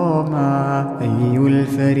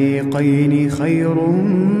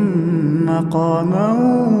مقاما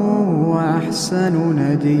وأحسن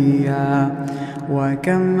نديا.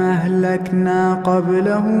 وكم أهلكنا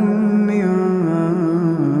قبلهم من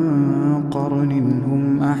قرن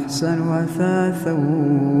هم أحسن أثاثا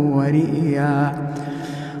ورئيا.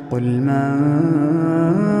 قل من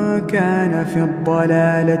كان في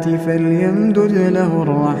الضلالة فليمدد له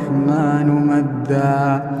الرحمن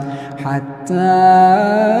مدا حتى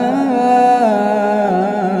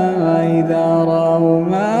إذا رأوا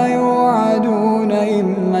ما يوعدون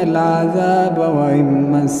إما العذاب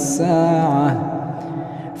وإما الساعة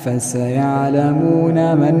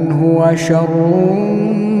فسيعلمون من هو شر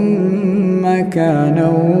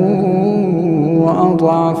مكانا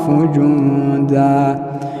وأضعف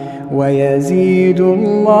جندا. ويزيد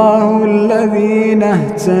الله الذين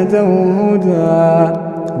اهتدوا هدى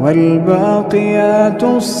والباقيات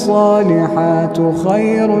الصالحات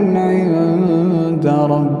خير عند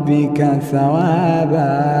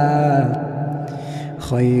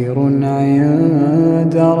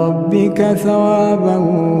ربك ثوابا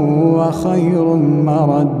وخير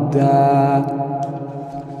مردا.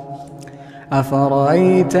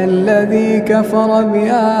 أفرأيت الذي كفر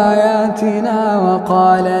بآياتنا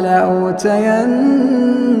وقال لأوتين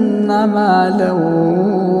مالا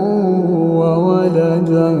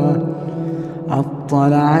وولدا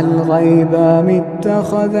أطلع الغيب أم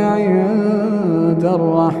اتخذ عند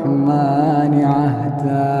الرحمن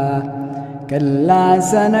عهدا. كلا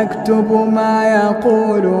سنكتب ما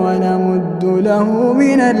يقول ونمد له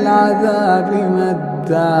من العذاب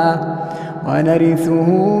مدا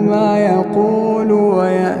ونرثه ما يقول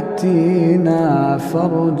ويأتينا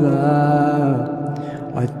فردا.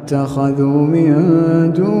 واتخذوا من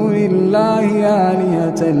دون الله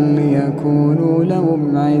آلهة ليكونوا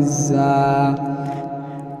لهم عزا.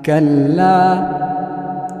 كلا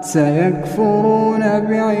سيكفرون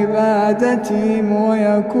بعبادتهم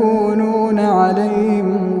ويكونون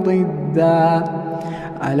عليهم ضدا.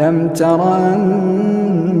 ألم تر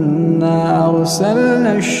أنا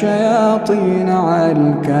أرسلنا الشياطين على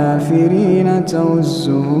الكافرين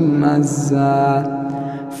تؤزهم أزا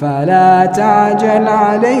فلا تعجل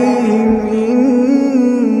عليهم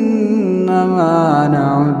إنما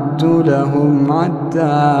نعد لهم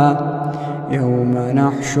عدا يوم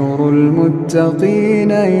نحشر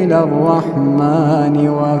المتقين إلى الرحمن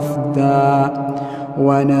وفدا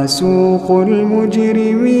ونسوق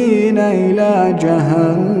المجرمين إلى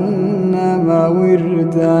جهنم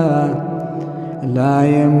وردا لا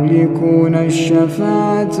يملكون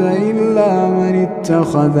الشفاعة إلا من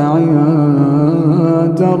اتخذ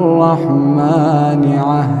عند الرحمن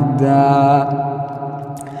عهدا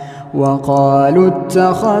وقالوا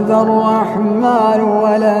اتخذ الرحمن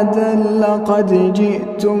ولدا لقد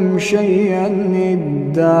جئتم شيئا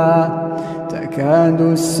إدا تكاد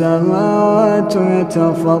السماوات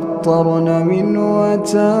يتفطرن منه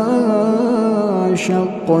وتنشق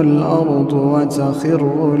الأرض وتخر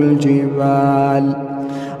الجبال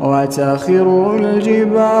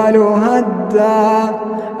هدا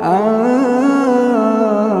أن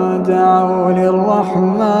دعوا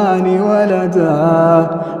للرحمن ولدا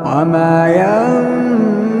وما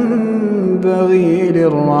ينبغي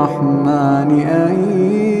للرحمن أن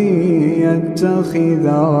يتخذ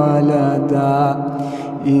ولدا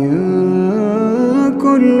إن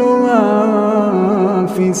كل من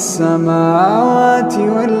في السماوات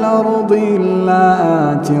والأرض إلا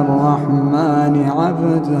آتي الرحمن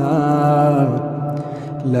عبدا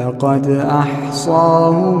لقد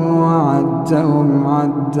أحصاهم وعدهم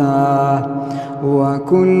عدا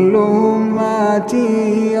وكلهم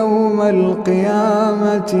آتيه يوم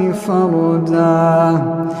القيامة فردا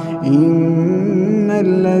إن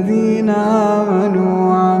الذين آمنوا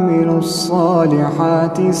وعملوا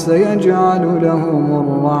الصالحات سيجعل لهم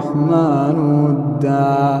الرحمن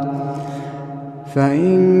ودا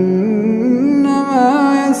فإنما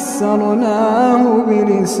يسرناه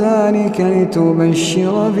بلسانك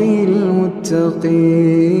لتبشر به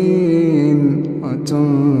المتقين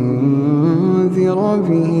وتنذر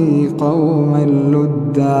به قوما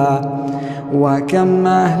لدا وكم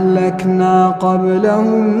أهلكنا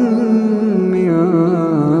قبلهم من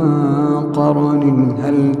قرن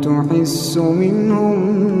هل تحس منهم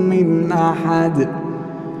من أحد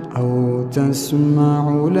أو تسمع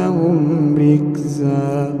لهم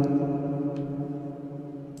ركزا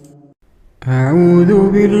أعوذ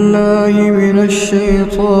بالله من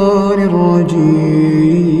الشيطان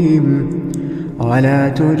الرجيم ولا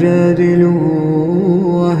تجادلوا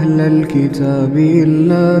أهل الكتاب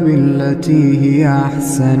إلا بالتي هي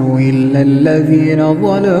أحسن إلا الذين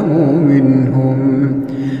ظلموا منهم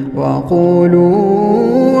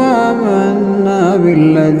وقولوا آمنا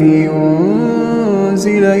بالذي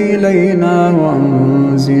أنزل إلينا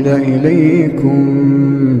وأنزل إليكم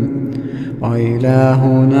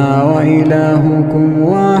وإلهنا وإلهكم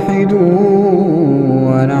واحد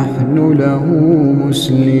ونحن له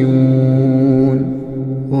مسلمون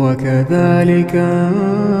وكذلك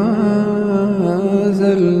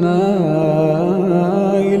أنزلنا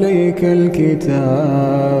إليك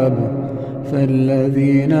الكتاب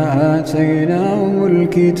فالذين آتيناهم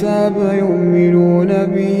الكتاب يؤمنون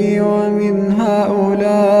به ومن هؤلاء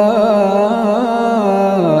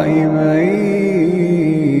من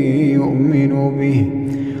يؤمن به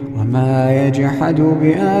وما يجحد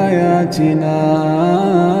بآياتنا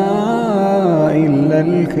إلا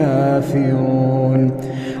الكافرون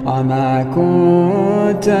وما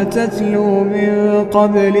كنت تتلو من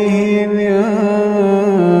قبله من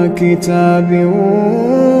كتاب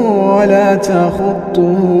ولا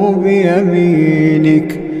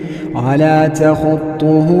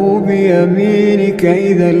تخطه بيمينك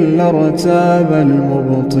إذا لارتاب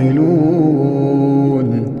المبطلون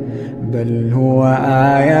بل هو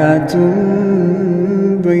آيات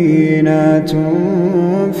بينات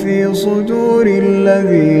في صدور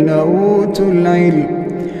الذين أوتوا العلم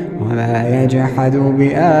وما يجحد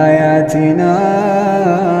بآياتنا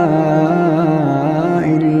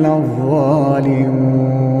إلا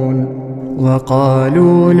الظالمون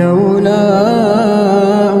وقالوا لولا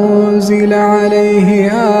أنزل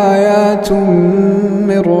عليه آيات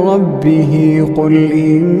من ربه قل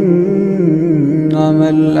إنما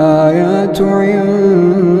الآيات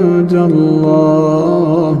عند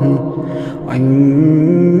الله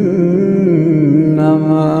وإنما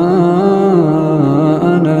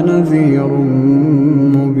أنا نذير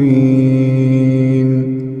مبين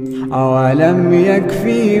أولم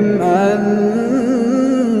يكفهم أنا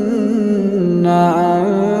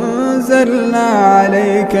أنزلنا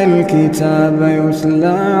عليك الكتاب يتلى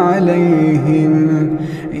عليهم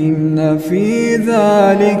إن في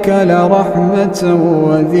ذلك لرحمة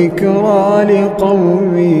وذكرى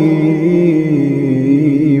لقوم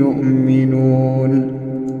يؤمنون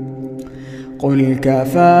قل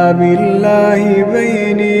كفى بالله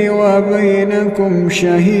بيني وبينكم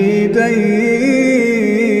شهيدا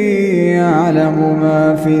يعلم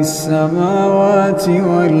ما في السماوات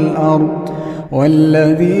والأرض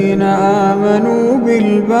والذين آمنوا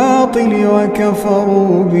بالباطل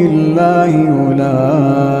وكفروا بالله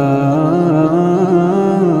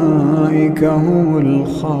أولئك هم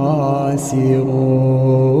الخاسرون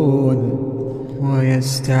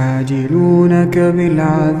ويستعجلونك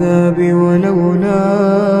بالعذاب ولولا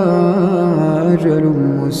أجل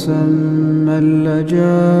مسمى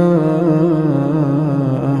لجاءهم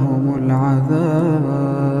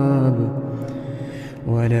العذاب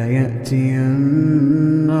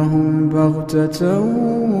وليأتينهم بغتة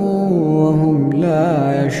وهم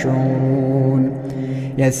لا يشعرون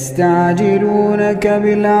يستعجلونك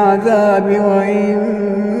بالعذاب وإن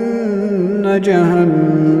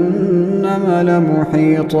جهنم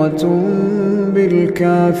لمحيطة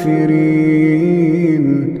بالكافرين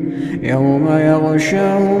يوم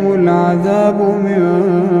يغشاهم العذاب من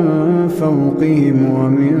فوقهم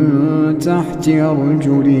ومن تحت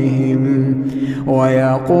أرجلهم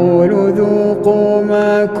ويقول ذوقوا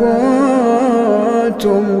ما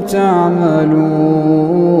كنتم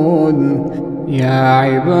تعملون يا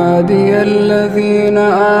عبادي الذين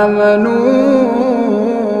آمنوا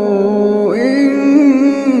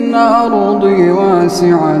إن أرضي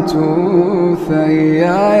واسعة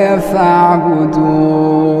فإياي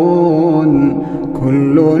فاعبدون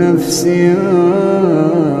كل نفس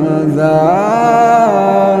ذائقة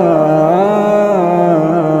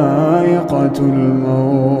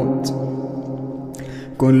الموت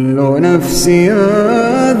كل نفس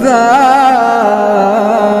ذائقة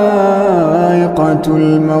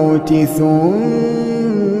الموت ثم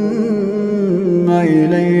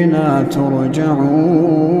إلينا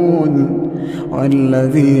ترجعون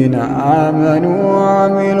والذين آمنوا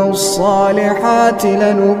وعملوا الصالحات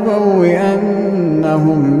لنبوئنهم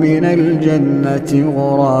من الجنة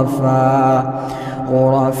غرفا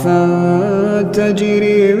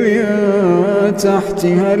تجري من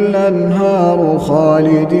تحتها الأنهار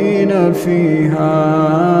خالدين فيها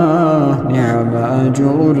نعم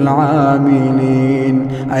أجر العاملين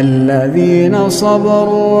الذين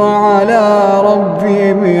صبروا وعلى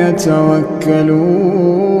ربهم يتوكلون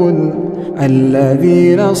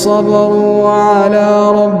الذين صبروا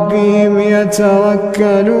وعلى ربهم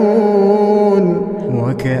يتوكلون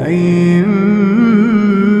وكأين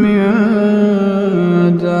من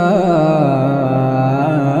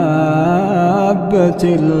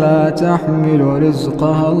دابة لا تحمل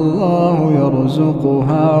رزقها الله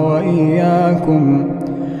يرزقها وإياكم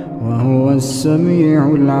وهو السميع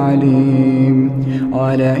العليم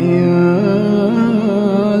ولئن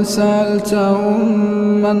سألتهم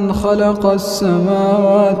من خلق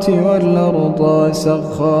السماوات والأرض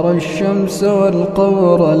وسخر الشمس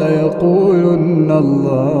والقمر ليقولن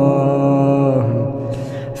الله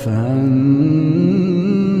فأنى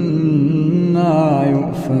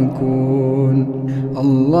يؤفكون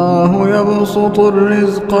الله يبسط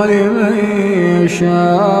الرزق لمن يشاء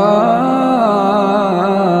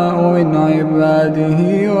من عباده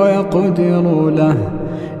ويقدر له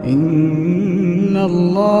إن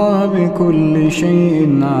الله بكل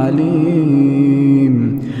شيء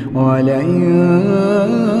عليم ولئن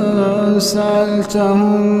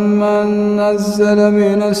سألتهم من نزل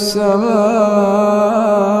من السماء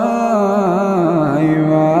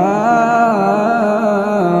ماء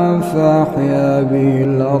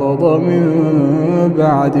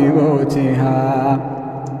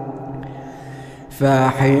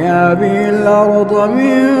فأحيا به الأرض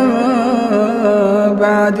من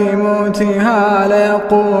بعد موتها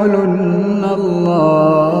ليقولن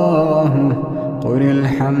الله قل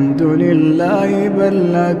الحمد لله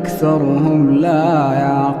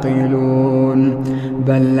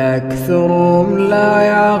بل أكثرهم لا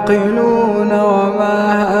يعقلون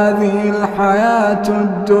وما هذه الحياة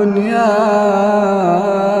الدنيا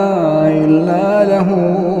إلا له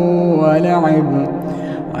ولعب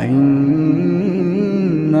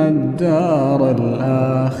وإن الدار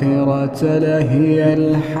الآخرة لهي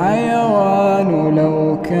الحيوان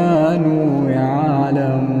لو كانوا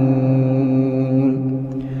يعلمون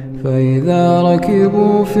فإذا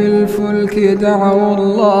ركبوا في الفلك دعوا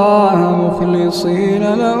الله مخلصين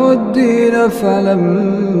له الدين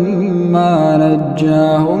فلما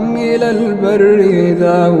نجاهم إلى البر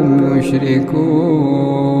إذا هم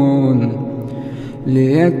يشركون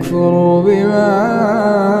ليكفروا بما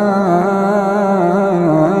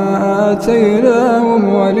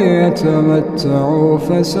آتيناهم وليتمتعوا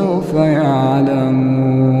فسوف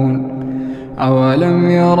يعلمون. أولم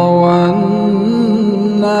يروا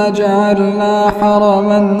أنا جعلنا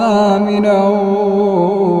حرما آمنا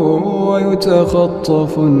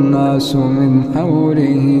ويتخطف الناس من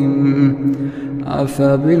حولهم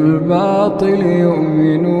أفبالباطل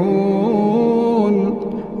يؤمنون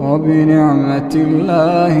وبنعمة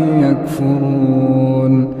الله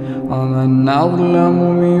يكفرون. ومن أظلم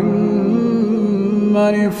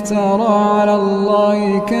ممن افترى على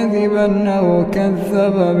الله كذبا أو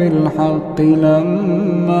كذب بالحق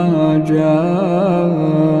لما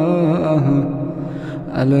جاءه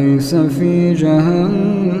أليس في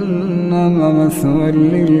جهنم مثوى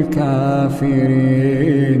للكافرين.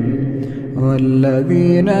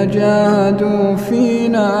 والذين جاهدوا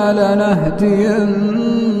فينا لنهدينهم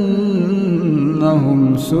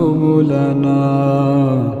سبلنا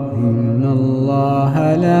إن الله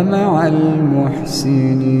لمع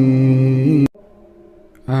المحسنين.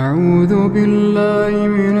 أعوذ بالله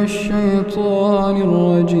من الشيطان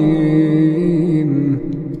الرجيم.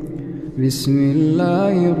 بسم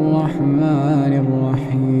الله الرحمن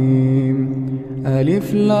الرحيم. ألف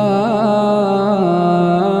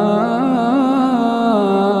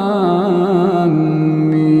لام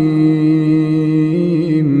ميم.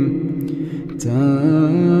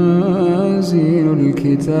 تنزيل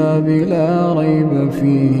الكتاب لا ريب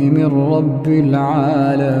فيه من رب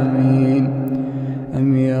العالمين.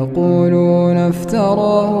 أم يقولون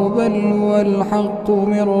افتراه بل هو الحق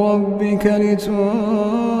من ربك لتنذر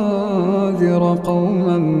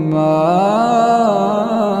قوما ما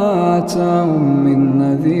آتاهم من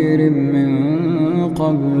نذير من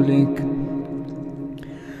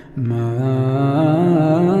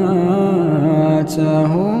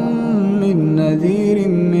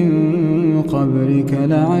قبلك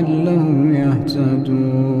لعلهم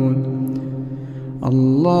يهتدون.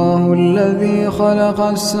 الله الذي خلق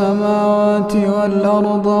السماوات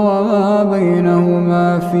والأرض وما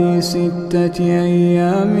بينهما في 6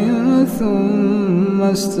 أيام ثم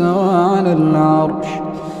استوى على العرش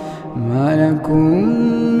ما لكم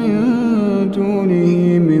من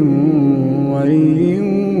دونه من ولي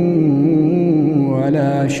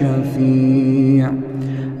ولا شفيع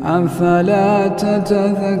أفلا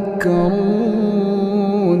تتذكرون.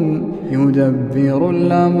 يدبر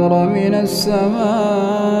الأمر من السماء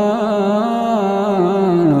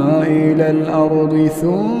إلى الأرض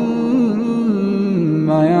ثم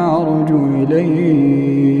يعرج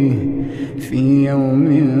إليه في يوم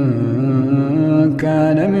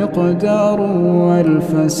كان مقداره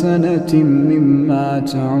 1000 سنة مما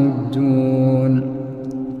تعدون.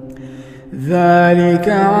 ذلك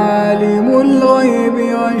عالم الغيب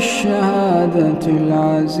والشهادة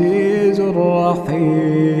العزيز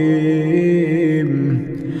الرحيم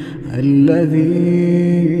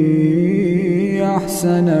الذي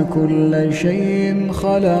أحسن كل شيء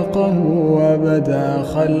خلقه وبدأ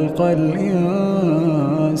خلق الإنسان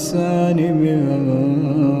من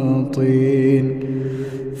طين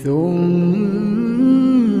ثم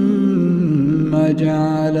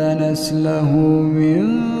جعل نسله من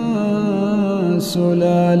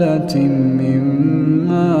سلالة من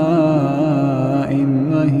ماء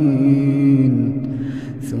مهين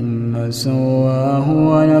ثم سواه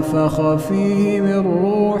ونفخ فيه من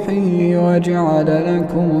روحه وجعل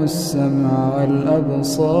لكم السمع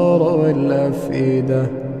والأبصار والأفئدة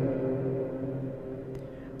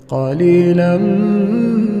قليلا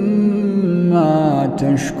ما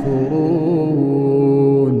تشكرون.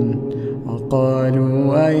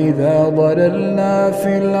 وقالوا أئذا ضللنا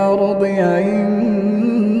في الأرض أئنا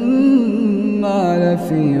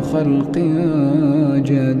لفي خلق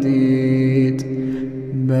جديد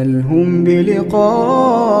بل هم بلقاء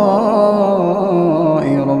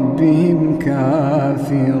ربهم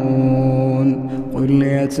كافرون. قل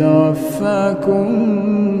يتوفاكم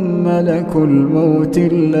ملك الموت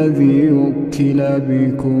الذي وكل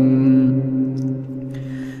بكم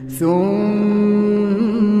ثم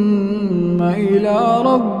إلى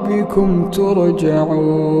ربكم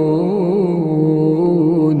ترجعون.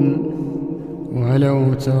 ولو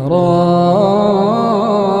ترى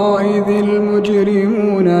إذ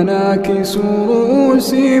المجرمون ناكسوا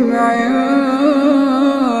رؤوسهم عند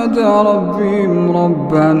ربهم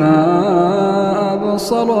ربنا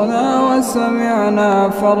أبصرنا وسمعنا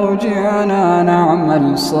فارجعنا نعمل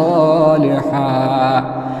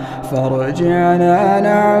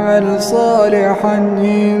صالحا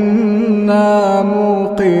إنا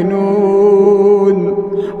موقنون.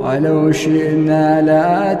 ولو شئنا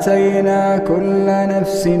لآتينا كل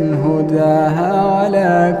نفس هداها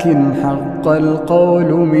ولكن حق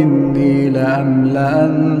القول مني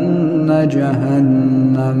لأملأن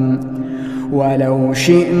جهنم ولو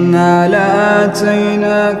شئنا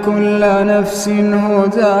لآتينا كل نفس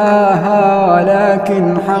هداها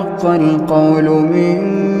ولكن حق القول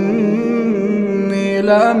مني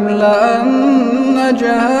لأملأن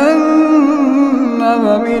جهنم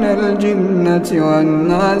من الجنة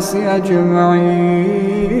والناس أجمعين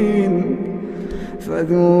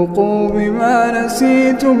فذوقوا بما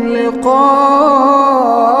نسيتم لقاء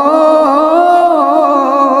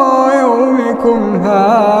يومكم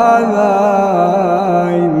هذا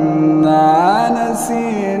إنا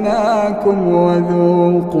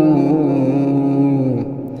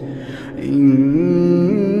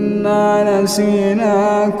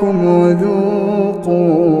نسيناكم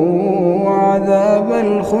وذوقوا عذاب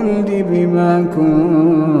الخلد بما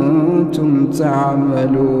كنتم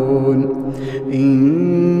تعملون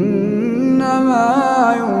إنما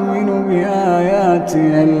يؤمن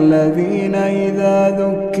بآياتنا الذين إذا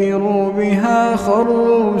ذكروا بها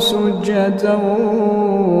خروا سجدا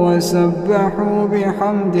وسبحوا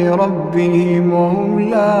بحمد ربهم وهم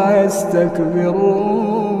لا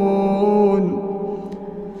يستكبرون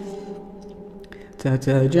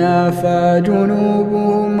تتجافى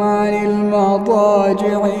جنوبهم عن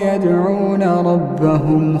المضاجع يدعون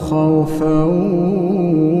ربهم خوفا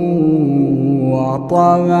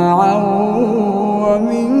وطمعا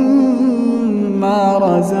ومما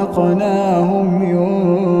رزقناهم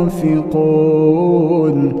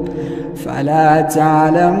ينفقون فلا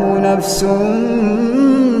تعلم نفس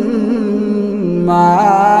ما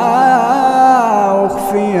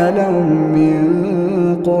أخفي لهم من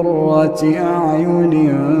قرة أعين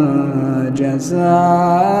جزاء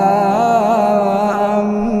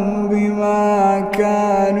بما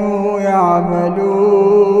كانوا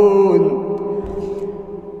يعملون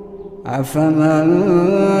أفمن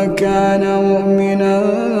كان مؤمنا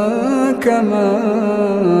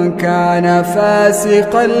كمن كان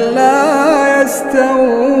فاسقا لا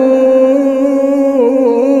يستوون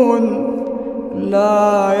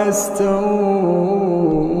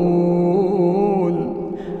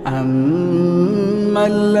أما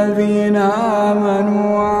الذين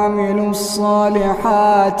آمنوا وعملوا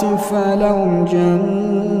الصالحات فلهم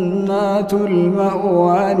جنات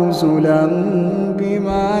المأوى نزلا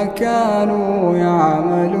بما كانوا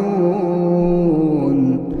يعملون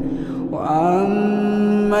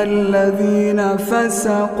وأما الذين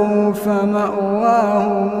فسقوا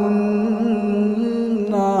فمأواهم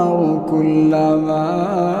النار كلما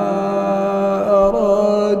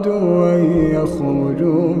أرادوا أن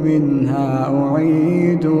يخرجوا منها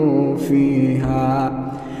أعيدوا فيها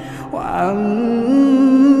وأما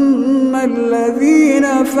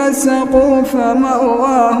الذين فسقوا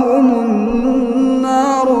فمأواهم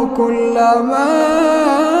النار كلما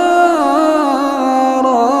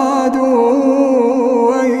أرادوا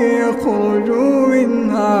أن يخرجوا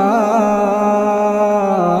منها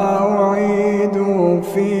أعيدوا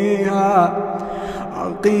فيها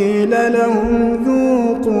قيل لهم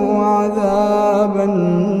ذوقوا عذاب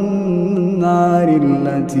النار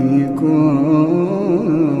التي كنتم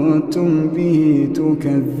به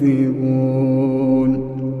تكذبون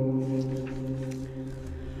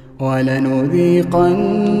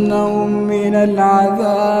ولنذيقنهم من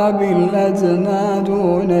العذاب الأدنى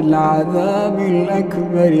دون العذاب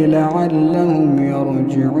الأكبر لعلهم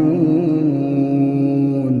يرجعون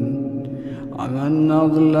ومن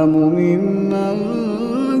أظلم ممن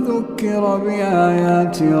ذكر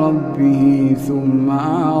بآيات ربه ثم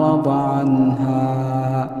أعرض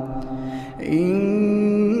عنها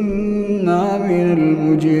إنا من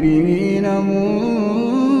المجرمين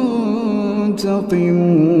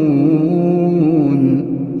منتقمون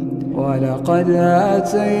ولقد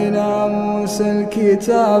آتينا موسى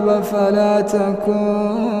الكتاب فلا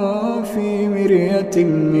تكن في مرية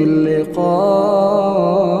من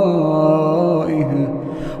لقائه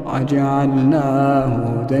وجعلناه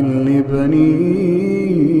هدى لبني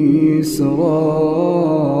إسرائيل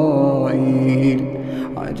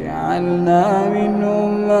وجعلنا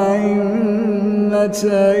منهم أئمة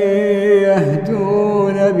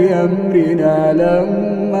يهدون بأمرنا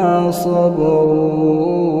لما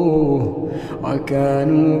صبروا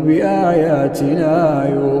وكانوا بآياتنا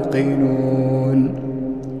يوقنون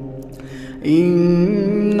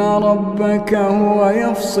إن ربك هو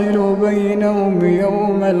يفصل بينهم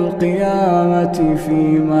يوم القيامة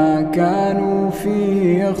فيما كانوا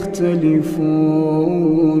فيه يختلفون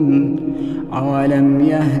أولم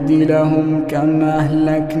يهد لهم كم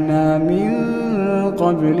أهلكنا من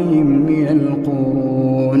قبلهم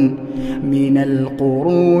من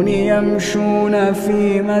القرون يمشون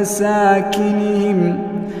في مساكنهم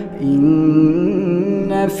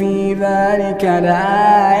إن في ذلك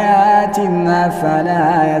لآيات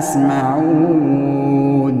أفلا يسمعون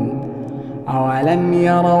أولم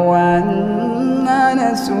يروا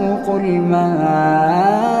أنا نسوق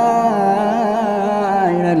الماء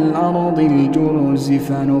إلى الأرض الجرز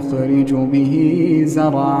فنخرج به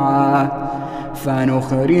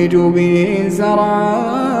زرعا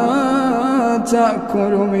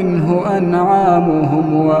تأكل منه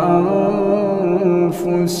أنعامهم وأنفسهم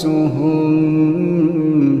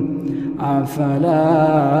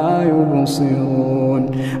أفلا يبصرون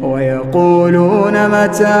ويقولون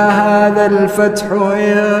متى هذا الفتح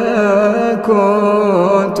إن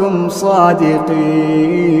كنتم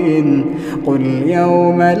صادقين قل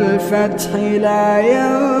يوم الفتح لا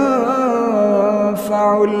ينفع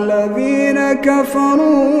الذين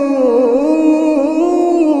كفروا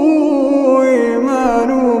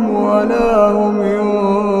إيمانهم ولا هم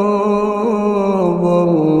ينظرون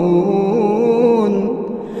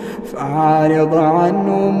فأعرض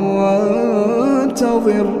عنهم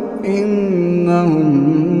وانتظر إنهم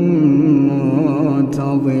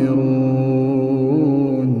منتظرون.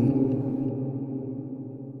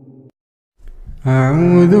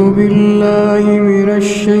 أعوذ بالله من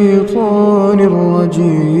الشيطان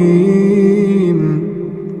الرجيم.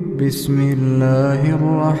 بسم الله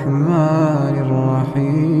الرحمن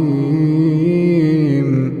الرحيم.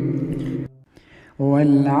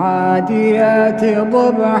 والعاديات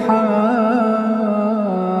ضبحا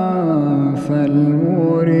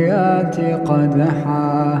فالموريات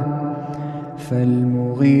قدحا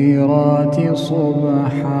فالمغيرات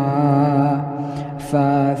صبحا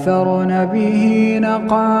فأثرن به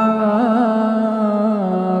نقعا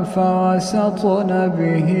فوسطن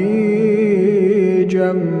به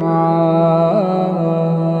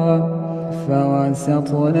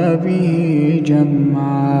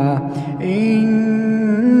جمعا إن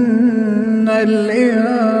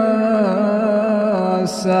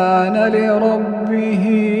الإنسان لربه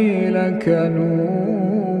لكنود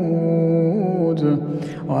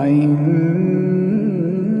وإنه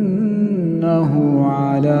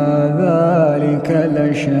على ذلك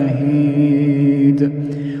لشهيد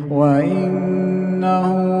وإنه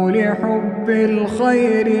لحب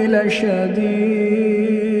الخير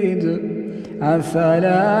لشديد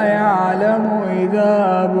أفلا يعلم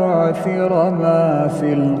إذا بعثر ما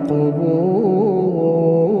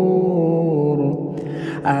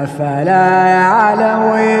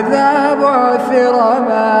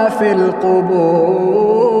في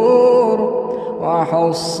القبور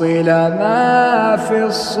وحصل ما في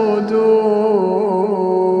الصدور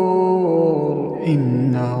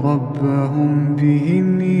إن ربهم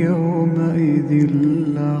بهم يومئذ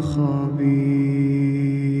لخبير.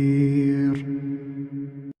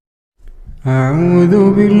 أعوذ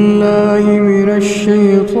بالله من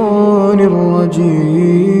الشيطان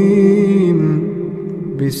الرجيم.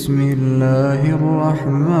 بسم الله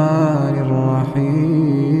الرحمن الرحيم.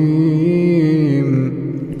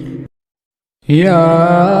 يا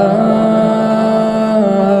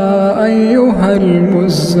أيها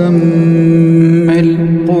المزمل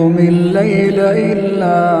قم الليل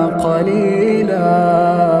إلا قليلا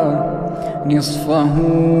نصفه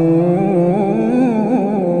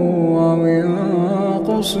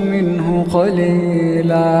وانقص منه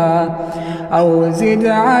قليلا أو زد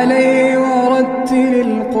عليه ورتل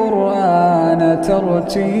القرآن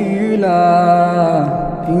ترتيلا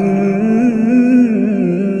إنا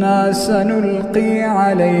سنلقي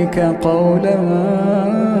عليك قولا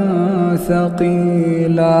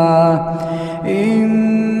ثقيلا إن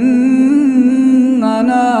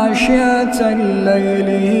ناشئة الليل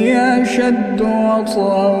هي أشد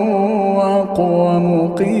وطئا وأقوم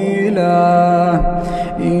قيلا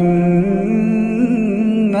إن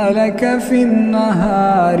لك في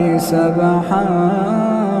النهار سبحا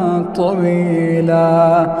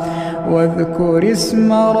طويلا واذكر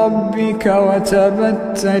اسم ربك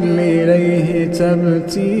وتبتل إليه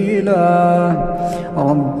تبتيلا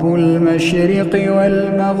رب المشرق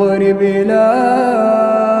والمغرب لا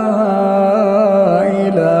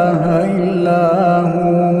إله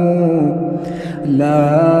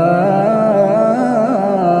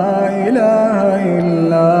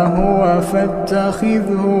إلا هو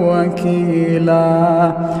فاتخذه وكيلا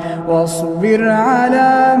واصبر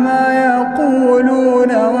على ما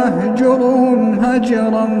يقولون واهجرهم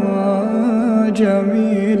هجرا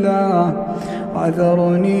جميلا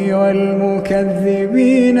وذرني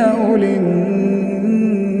والمكذبين أولي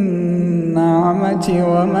النعمة النعمة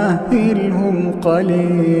ومهلهم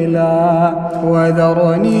قليلا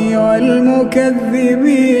وذرني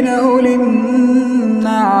والمكذبين أولي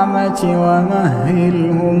النعمة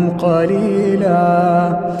ومهلهم قليلا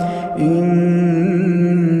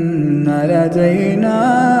إن لدينا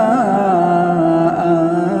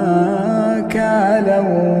أنكالا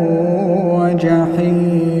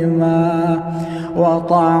وجحيما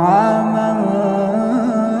وطعاما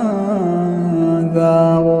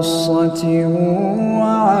ذا غصة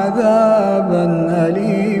وعذابا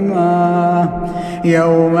أليما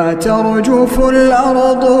يوم ترجف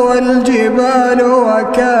الأرض والجبال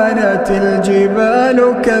وكانت الجبال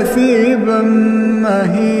كثيبا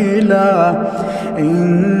مهيلا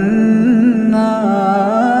إنا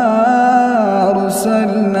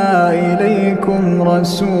أرسلنا إليكم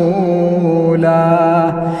رسولا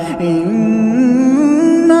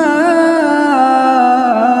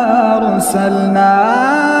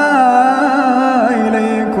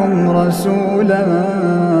رسولا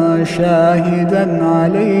شاهدا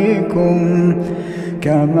عليكم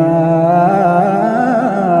كما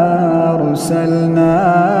أرسلنا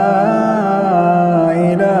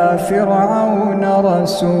إلى فرعون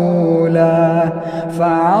رسولا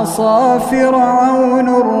فعصى فرعون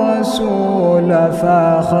الرسول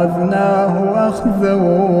فأخذناه أخذا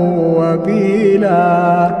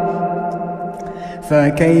وبيلا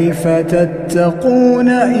فكيف تتقون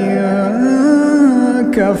إن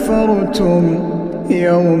كفرتم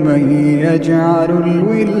يوما يجعل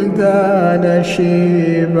الولدان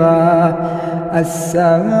شيبا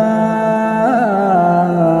السماء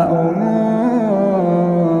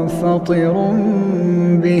منفطر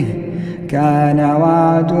به كان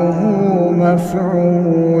وعده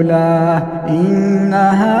مفعولا إن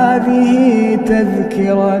هذه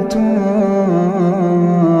تذكرة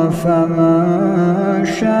فمن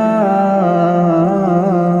شاء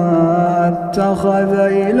اتخذ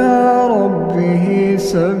إلى ربه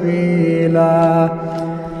سبيلا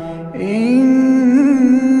إن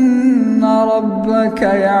ربك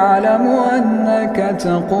يعلم أنك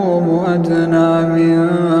تقوم أدنى من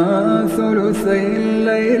ثلثي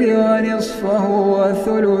الليل ونصفه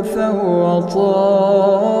وثلثه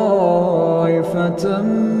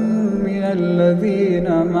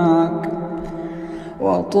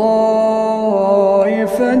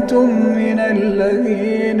وطائفة من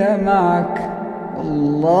الذين معك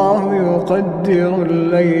والله يقدر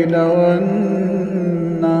الليل والنهار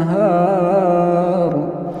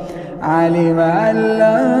علم أن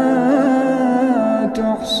لا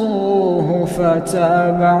تحصوه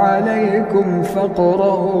فتاب عليكم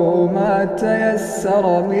فاقرؤوا ما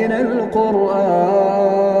تيسر من القرآن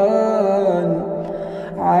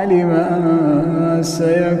علم أن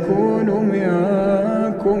سيكون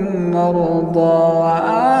منكم مرضى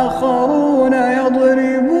وآخرون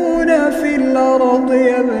يضربون في الأرض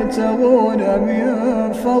يبتغون من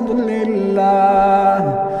فضل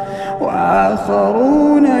الله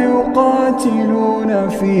وآخرون يقاتلون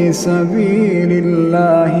في سبيل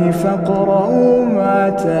الله فاقرؤوا ما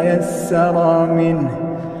تيسر منه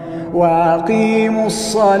وأقيموا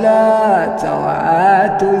الصلاة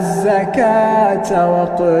وآتوا الزكاة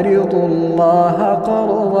واقرضوا الله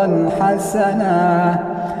قرضا حسنا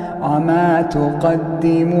وما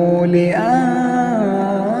تقدموا لأنفسكم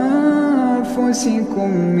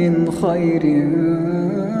من خير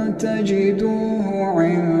تجدوه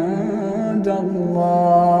عند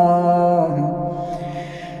الله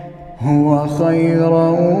هو خيرا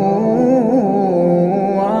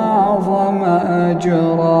وأعظم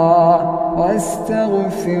أجرا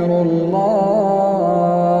واستغفروا الله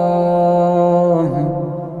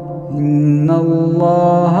إن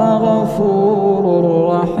الله غفور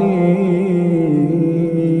رحيم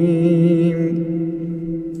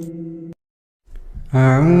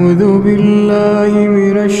أعوذ بالله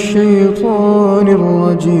من الشيطان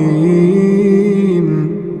الرجيم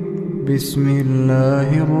بسم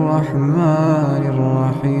الله الرحمن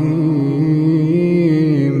الرحيم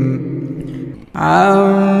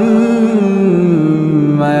عما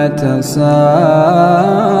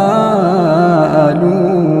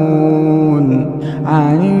يتساءلون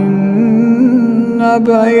عن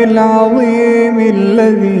النبأ العظيم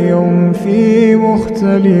الذي هم فيه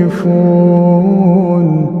مختلفون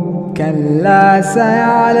كلا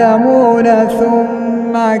سيعلمون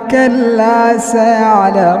ثم كلا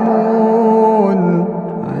سيعلمون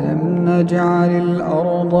ألم نجعل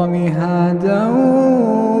الأرض مهادا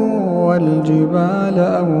والجبال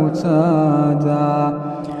أوتادا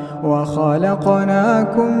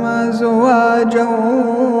وخلقناكم أزواجا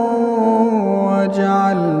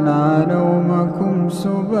وجعلنا نومكم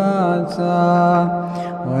سباتا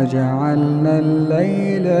وجعلنا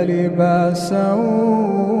الليل لباسا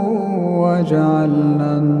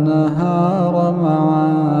وجعلنا النهار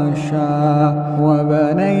معاشا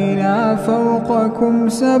وبنينا فوقكم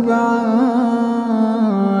سبعا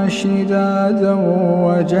شدادا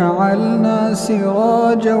وجعلنا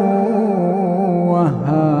سراجا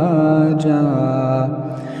وهاجا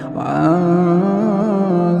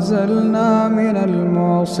وأنزلنا من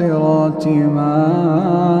المعصرات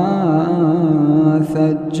ماء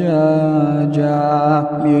ثجاجا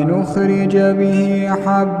لنخرج به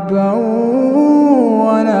حبا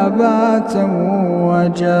ونباتا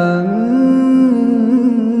وجنات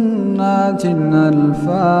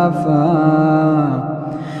ألفافا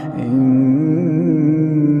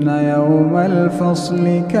إن يوم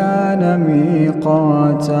الفصل كان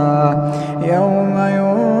ميقاتا يوم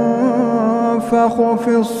ينفخ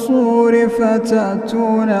في الصور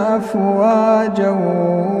فتأتون أفواجا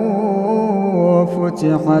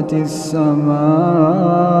وفتحت السماء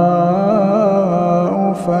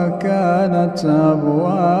فكانت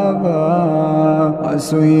أبوابا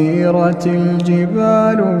وسيرت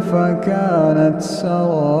الجبال فكانت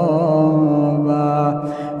سرابا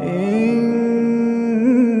إن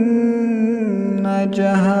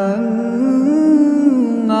جهنم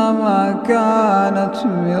كانت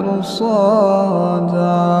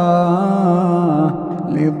مرصادا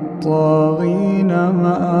للطاغين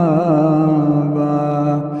مآبا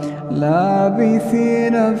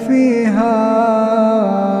لابثين فيها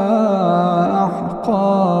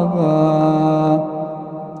أحقابا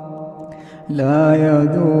لا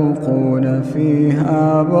يذوقون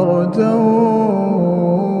فيها بردا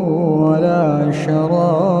ولا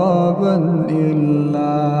شرابا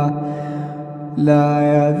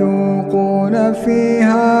يذوقون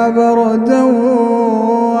فيها بردا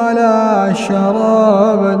ولا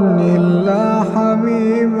شرابا إلا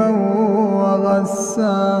حميما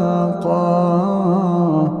وغساقا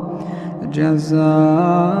جزاء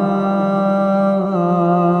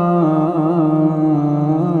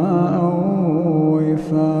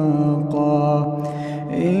وفاقا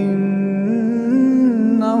إنهم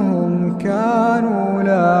كانوا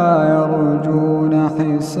لا يرجون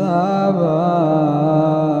حسابا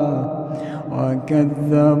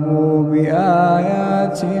وكذبوا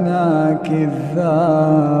بآياتنا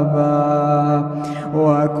كذابا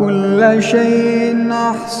وكل شيء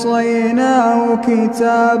أحصيناه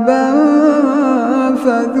كتابا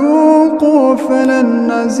فذوقوا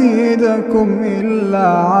فلن نزيدكم إلا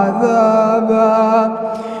عذابا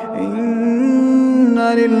إن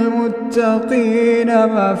للمتقين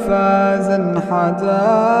مفازا حدائق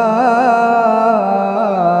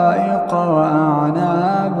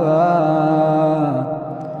وأعنابا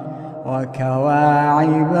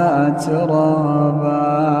وكواعب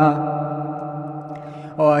أترابا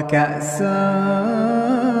وكأسا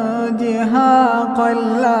دهاقا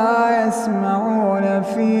لا يسمعون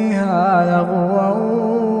فيها لغوا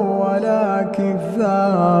ولا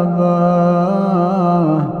كذابا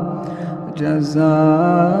جزاء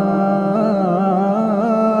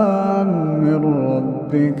من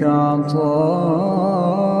ربك عطاء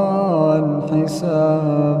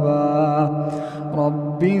حسابا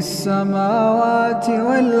رب السماوات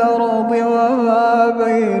والأرض وما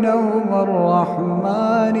بينهما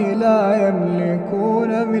الرحمن لا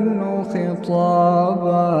يملكون منه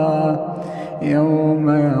خطابا يوم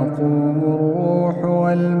يقوم الروح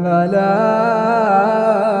والملائكة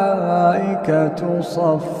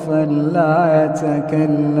صفا لا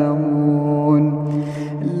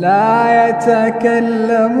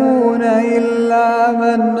يتكلمون إلا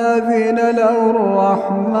من أذن له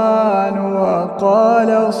الرحمن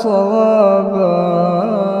وقال صوابا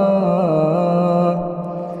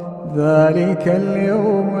ذلك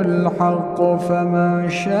اليوم الحق فمن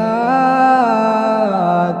شاء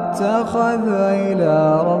اتخذ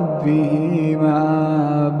إلى ربه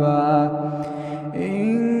مآبا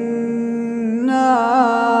إنا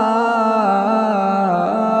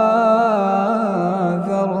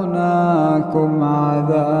أنذرناكم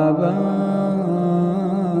عذابا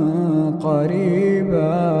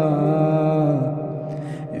قريبا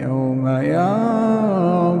يوم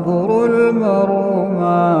ينظر المرء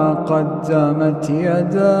ما قدمت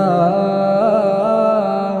يداه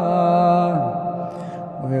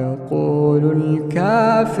ويقول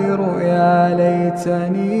الكافر يا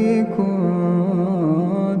ليتني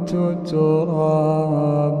كنت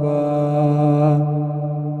ترابا.